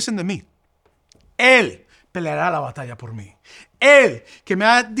lo que piensen de mí, Él peleará la batalla por mí. Él que me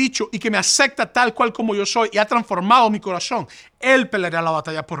ha dicho y que me acepta tal cual como yo soy y ha transformado mi corazón, Él peleará la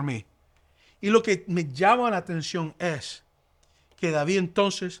batalla por mí. Y lo que me llama la atención es que David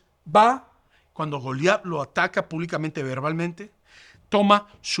entonces va, cuando Goliat lo ataca públicamente, verbalmente, toma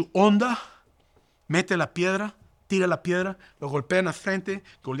su honda, mete la piedra, tira la piedra, lo golpea en la frente,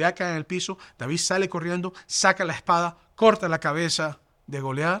 Goliat cae en el piso, David sale corriendo, saca la espada, corta la cabeza de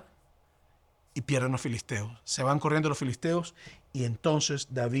Goliat y pierden los filisteos. Se van corriendo los filisteos y entonces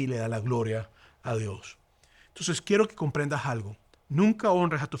David le da la gloria a Dios. Entonces quiero que comprendas algo. Nunca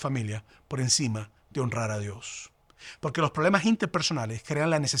honres a tu familia por encima de honrar a Dios. Porque los problemas interpersonales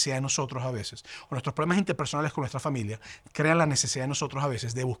crean la necesidad de nosotros a veces, o nuestros problemas interpersonales con nuestra familia crean la necesidad de nosotros a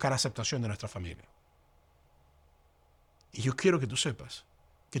veces de buscar aceptación de nuestra familia. Y yo quiero que tú sepas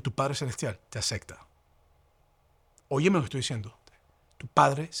que tu Padre Celestial te acepta. Óyeme lo que estoy diciendo. Tu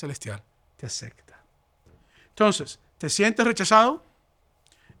Padre Celestial te acepta. Entonces, ¿te sientes rechazado?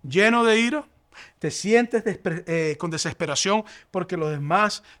 ¿Lleno de ira? ¿Te sientes con desesperación porque los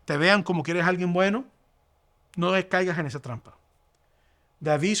demás te vean como que eres alguien bueno? No caigas en esa trampa.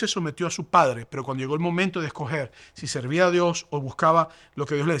 David se sometió a su padre, pero cuando llegó el momento de escoger si servía a Dios o buscaba lo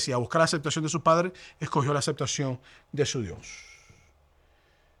que Dios le decía, buscar la aceptación de su padre, escogió la aceptación de su Dios.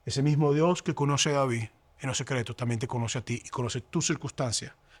 Ese mismo Dios que conoce a David en los secretos también te conoce a ti y conoce tus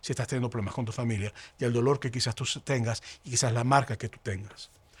circunstancias si estás teniendo problemas con tu familia y el dolor que quizás tú tengas y quizás la marca que tú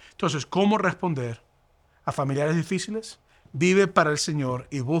tengas. Entonces, ¿cómo responder a familiares difíciles? Vive para el Señor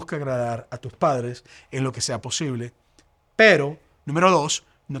y busca agradar a tus padres en lo que sea posible. Pero, número 2,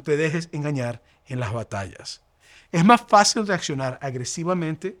 no te dejes engañar en las batallas. Es más fácil reaccionar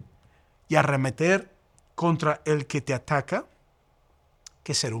agresivamente y arremeter contra el que te ataca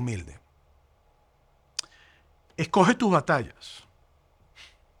que ser humilde. Escoge tus batallas.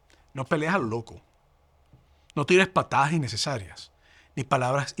 No pelees a lo loco. No tires patadas innecesarias, ni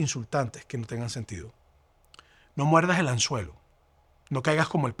palabras insultantes que no tengan sentido. No muerdas el anzuelo. No caigas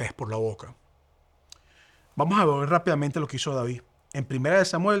como el pez por la boca. Vamos a ver rápidamente lo que hizo David. En primera de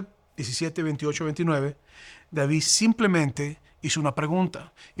Samuel 17, 28, 29, David simplemente hizo una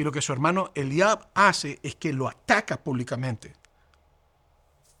pregunta. Y lo que su hermano Eliab hace es que lo ataca públicamente.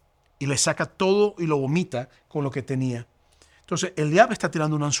 Y le saca todo y lo vomita con lo que tenía. Entonces, Eliab está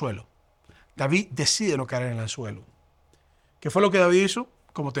tirando un anzuelo. David decide no caer en el anzuelo. ¿Qué fue lo que David hizo?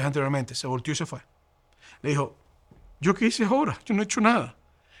 Como te dije anteriormente, se volteó y se fue. Le dijo, ¿yo qué hice ahora? Yo no he hecho nada.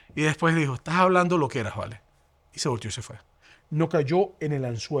 Y después dijo, estás hablando lo que eras, ¿vale? Y se volteó y se fue. No cayó en el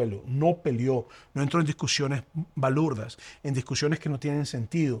anzuelo, no peleó, no entró en discusiones balurdas, en discusiones que no tienen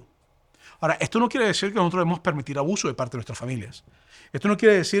sentido. Ahora, esto no quiere decir que nosotros debemos permitir abuso de parte de nuestras familias. Esto no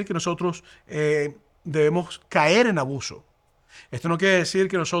quiere decir que nosotros debemos caer en abuso. Esto no quiere decir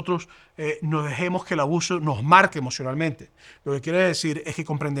que nosotros nos dejemos que el abuso nos marque emocionalmente. Lo que quiere decir es que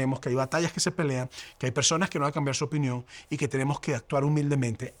comprendemos que hay batallas que se pelean, que hay personas que no van a cambiar su opinión y que tenemos que actuar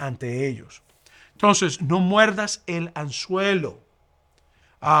humildemente ante ellos. Entonces, no muerdas el anzuelo,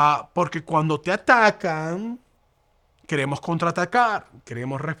 porque cuando te atacan, queremos contraatacar,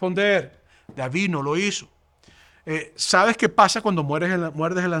 queremos responder. David no lo hizo. ¿Sabes qué pasa cuando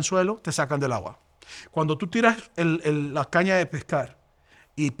muerdes el anzuelo? Te sacan del agua. Cuando tú tiras la caña de pescar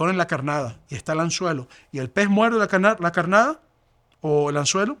y ponen la carnada y está el anzuelo y el pez muerde la carnada o el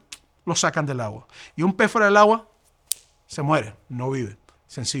anzuelo, lo sacan del agua. Y un pez fuera del agua se muere, no vive.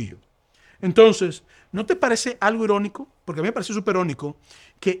 Sencillo. Entonces, ¿no te parece algo irónico? Porque a mí me parece súper irónico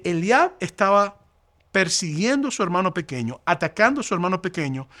que Eliab estaba persiguiendo a su hermano pequeño, atacando a su hermano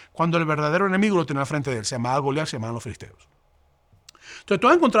pequeño, cuando el verdadero enemigo lo tenía al frente de él. Se llamaba Goliat, se llamaban los filisteos. Entonces, tú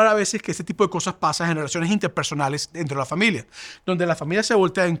vas a encontrar a veces que este tipo de cosas pasan en relaciones interpersonales dentro de la familia, donde la familia se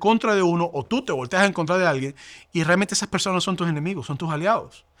voltea en contra de uno o tú te volteas en contra de alguien y realmente esas personas son tus enemigos, son tus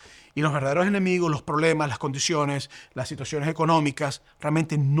aliados. Y los verdaderos enemigos, los problemas, las condiciones, las situaciones económicas,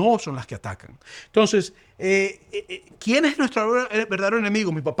 realmente no son las que atacan. Entonces, ¿quién es nuestro verdadero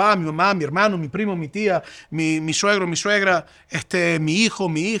enemigo? Mi papá, mi mamá, mi hermano, mi primo, mi tía, mi suegro, mi suegra, mi hijo,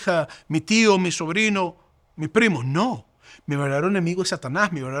 mi hija, mi tío, mi sobrino, mi primo. No. Mi verdadero enemigo es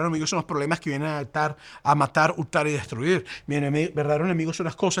Satanás. Mi verdadero enemigo son los problemas que vienen a matar, hurtar y destruir. Mi verdadero enemigo son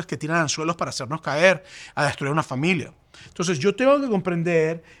las cosas que tiran anzuelos para hacernos caer, a destruir una familia. Entonces yo tengo que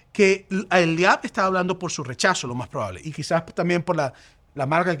comprender que Eliab estaba hablando por su rechazo, lo más probable, y quizás también por la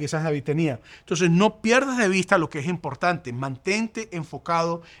marca que quizás David tenía. Entonces no pierdas de vista lo que es importante. Mantente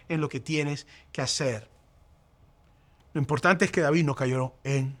enfocado en lo que tienes que hacer. Lo importante es que David no cayó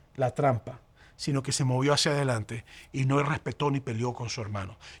en la trampa, sino que se movió hacia adelante y no respetó ni peleó con su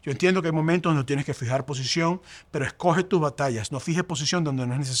hermano. Yo entiendo que hay momentos donde tienes que fijar posición, pero escoge tus batallas. No fijes posición donde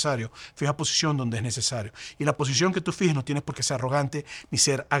no es necesario, fija posición donde es necesario. Y la posición que tú fijes no tienes por qué ser arrogante, ni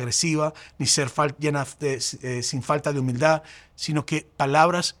ser agresiva, ni ser sin falta de humildad, sino que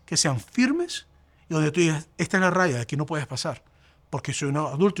palabras que sean firmes y donde tú digas, esta es la raya, de aquí no puedes pasar. Porque soy un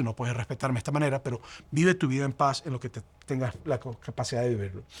adulto y no puedes respetarme de esta manera, pero vive tu vida en paz en lo que tengas la capacidad de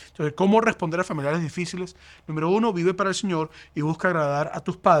vivirlo. Entonces, ¿cómo responder a familiares difíciles? Número 1, vive para el Señor y busca agradar a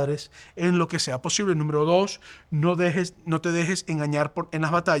tus padres en lo que sea posible. Número 2, no te dejes engañar en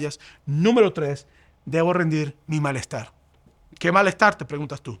las batallas. Número 3, debo rendir mi malestar. ¿Qué malestar? Te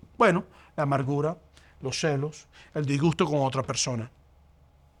preguntas tú. Bueno, la amargura, los celos, el disgusto con otra persona.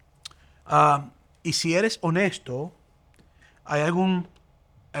 Y si eres honesto, ¿hay algún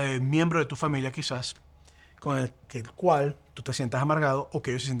miembro de tu familia quizás con el cual tú te sientas amargado o que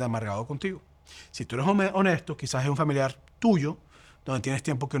ellos se sientan amargados contigo? Si tú eres honesto, quizás es un familiar tuyo donde tienes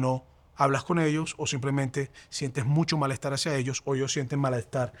tiempo que no hablas con ellos o simplemente sientes mucho malestar hacia ellos o ellos sienten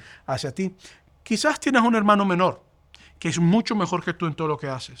malestar hacia ti. Quizás tienes un hermano menor que es mucho mejor que tú en todo lo que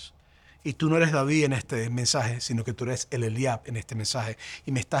haces. Y tú no eres David en este mensaje, sino que tú eres el Eliab en este mensaje.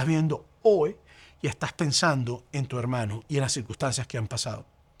 Y me estás viendo hoy y estás pensando en tu hermano y en las circunstancias que han pasado.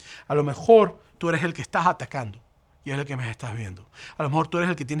 A lo mejor tú eres el que estás atacando y es el que me estás viendo. A lo mejor tú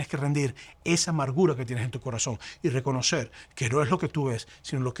eres el que tienes que rendir esa amargura que tienes en tu corazón y reconocer que no es lo que tú ves,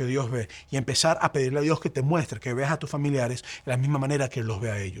 sino lo que Dios ve. Y empezar a pedirle a Dios que te muestre, que veas a tus familiares de la misma manera que Él los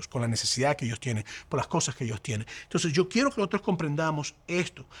ve a ellos, con la necesidad que ellos tienen, por las cosas que ellos tienen. Entonces yo quiero que nosotros comprendamos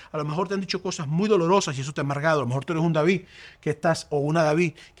esto. A lo mejor te han dicho cosas muy dolorosas y eso te ha amargado. A lo mejor tú eres un David o una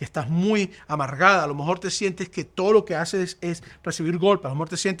David que estás muy amargada. A lo mejor te sientes que todo lo que haces es recibir golpes. A lo mejor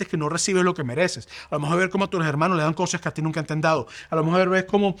te sientes que no recibes lo que mereces. A lo mejor ver cómo a tus hermanos le dan cosas que a ti nunca te han dado. A lo mejor ves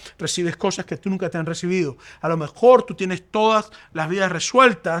cómo recibes cosas que tú nunca te han recibido. A lo mejor tú tienes todas las vidas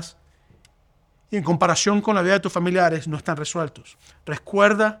resueltas y en comparación con la vida de tus familiares no están resueltos.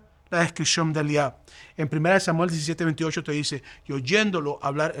 Recuerda la descripción de Eliab. En 1 Samuel 17:28 te dice, y oyéndolo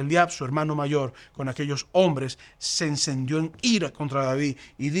hablar Eliab, su hermano mayor, con aquellos hombres, se encendió en ira contra David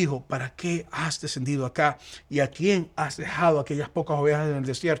y dijo, ¿para qué has descendido acá? ¿Y a quién has dejado aquellas pocas ovejas en el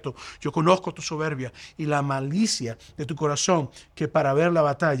desierto? Yo conozco tu soberbia y la malicia de tu corazón, que para ver la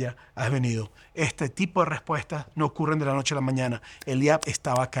batalla has venido. Este tipo de respuestas no ocurren de la noche a la mañana. Eliab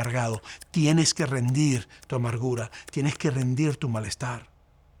estaba cargado. Tienes que rendir tu amargura, tienes que rendir tu malestar.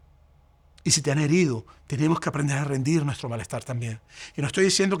 Y si te han herido, tenemos que aprender a rendir nuestro malestar también. Y no estoy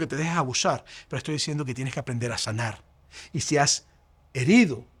diciendo que te dejes abusar, pero estoy diciendo que tienes que aprender a sanar. Y si has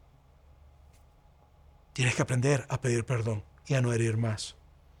herido, tienes que aprender a pedir perdón y a no herir más.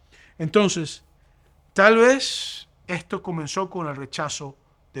 Entonces, tal vez esto comenzó con el rechazo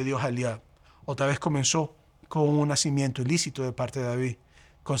de Dios a Eliab, o tal vez comenzó con un nacimiento ilícito de parte de David,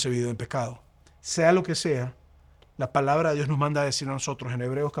 concebido en pecado. Sea lo que sea, la palabra de Dios nos manda a decir a nosotros en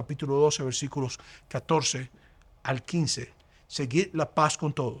Hebreos capítulo 12, versículos 14 al 15, seguid la paz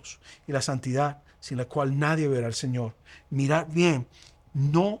con todos y la santidad, sin la cual nadie verá al Señor. Mirad bien,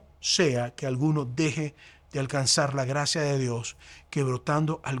 no sea que alguno deje de alcanzar la gracia de Dios, que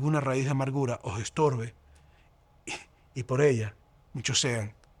brotando alguna raíz de amargura os estorbe, y por ella muchos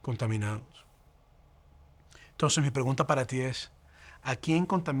sean contaminados. Entonces mi pregunta para ti es, ¿a quién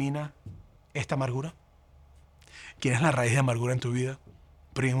contamina esta amargura? ¿Quién es la raíz de amargura en tu vida?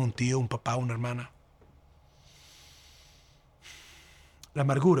 ¿Un primo, un tío, un papá, una hermana? La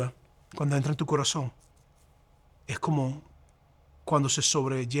amargura, cuando entra en tu corazón, es como cuando se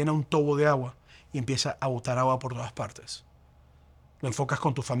sobrellena un tobo de agua y empieza a botar agua por todas partes. Lo enfocas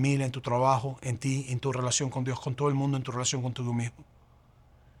con tu familia, en tu trabajo, en ti, en tu relación con Dios, con todo el mundo, en tu relación contigo mismo.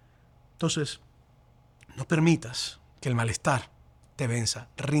 Entonces, no permitas que el malestar te venza.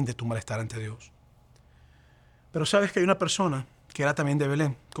 Rinde tu malestar ante Dios. Pero sabes que hay una persona que era también de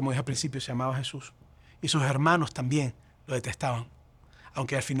Belén, como dije al principio, se llamaba Jesús. Y sus hermanos también lo detestaban.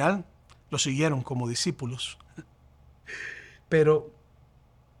 Aunque al final lo siguieron como discípulos. Pero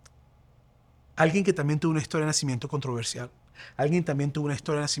alguien que también tuvo una historia de nacimiento controversial. Alguien también tuvo una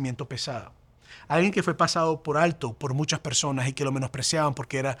historia de nacimiento pesada. Alguien que fue pasado por alto por muchas personas y que lo menospreciaban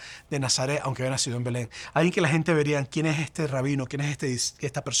porque era de Nazaret, aunque había nacido en Belén. Alguien que la gente vería, ¿quién es este rabino? ¿Quién es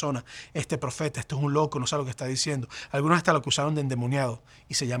esta persona? Este profeta, este es un loco, no sabe lo que está diciendo. Algunos hasta lo acusaron de endemoniado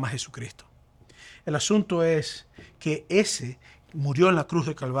y se llama Jesucristo. El asunto es que ese murió en la cruz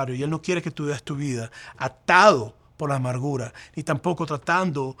del Calvario y Él no quiere que tú vivas tu vida atado por la amargura, ni tampoco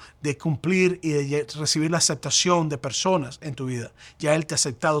tratando de cumplir y de recibir la aceptación de personas en tu vida. Ya Él te ha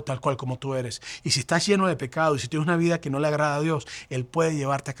aceptado tal cual como tú eres. Y si estás lleno de pecado y si tienes una vida que no le agrada a Dios, Él puede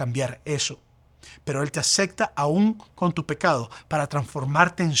llevarte a cambiar eso. Pero Él te acepta aún con tu pecado para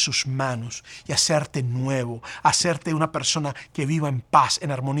transformarte en sus manos y hacerte nuevo, hacerte una persona que viva en paz,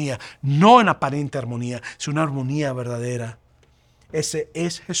 en armonía, no en aparente armonía, sino una armonía verdadera. Ese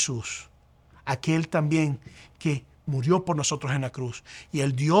es Jesús, aquel también que murió por nosotros en la cruz. Y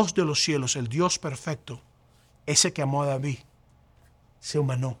el Dios de los cielos, el Dios perfecto, ese que amó a David, se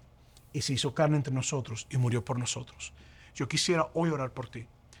humanó y se hizo carne entre nosotros y murió por nosotros. Yo quisiera hoy orar por ti.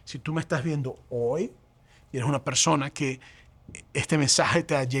 Si tú me estás viendo hoy y eres una persona que este mensaje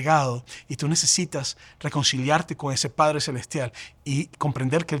te ha llegado y tú necesitas reconciliarte con ese Padre Celestial y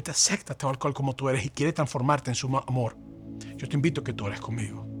comprender que Él te acepta tal cual como tú eres y quiere transformarte en su amor, yo te invito a que tú ores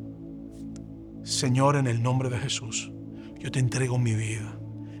conmigo. Señor, en el nombre de Jesús, yo te entrego mi vida.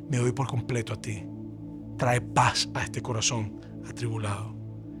 Me doy por completo a ti. Trae paz a este corazón atribulado.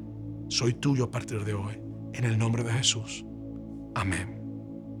 Soy tuyo a partir de hoy. En el nombre de Jesús.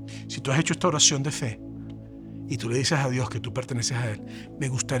 Amén. Si tú has hecho esta oración de fe y tú le dices a Dios que tú perteneces a Él, me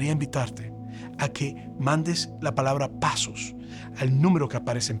gustaría invitarte a que mandes la palabra pasos al número que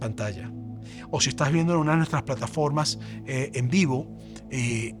aparece en pantalla. O si estás viendo en una de nuestras plataformas en vivo,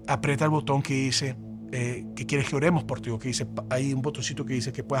 aprieta el botón que dice que quieres que oremos por ti, o que dice, hay un botoncito que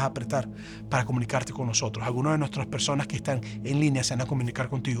dice que puedes apretar para comunicarte con nosotros. Algunas de nuestras personas que están en línea se van a comunicar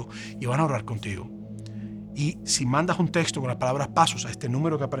contigo y van a orar contigo. Y si mandas un texto con las palabras pasos a este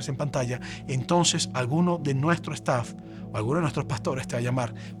número que aparece en pantalla, entonces alguno de nuestro staff o alguno de nuestros pastores te va a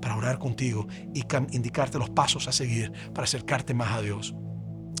llamar para orar contigo y indicarte los pasos a seguir para acercarte más a Dios.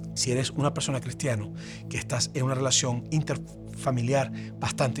 Si eres una persona cristiana que estás en una relación interfamiliar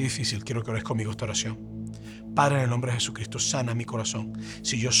bastante difícil, quiero que ores conmigo esta oración. Padre, en el nombre de Jesucristo, sana mi corazón.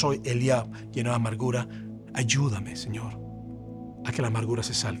 Si yo soy Eliab, lleno de amargura, ayúdame, Señor, a que la amargura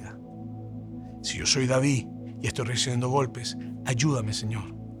se salga. Si yo soy David y estoy recibiendo golpes, ayúdame,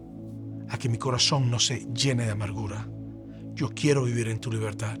 Señor, a que mi corazón no se llene de amargura. Yo quiero vivir en tu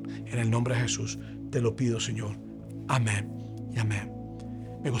libertad. En el nombre de Jesús te lo pido, Señor. Amén y amén.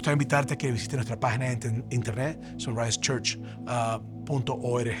 Me gustaría invitarte a que visites nuestra página de internet,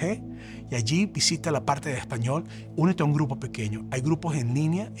 sunrisechurch.org, y allí visita la parte de español. Únete a un grupo pequeño. Hay grupos en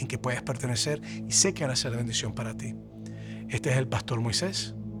línea en que puedes pertenecer y sé que van a ser de bendición para ti. Este es el Pastor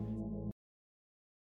Moisés.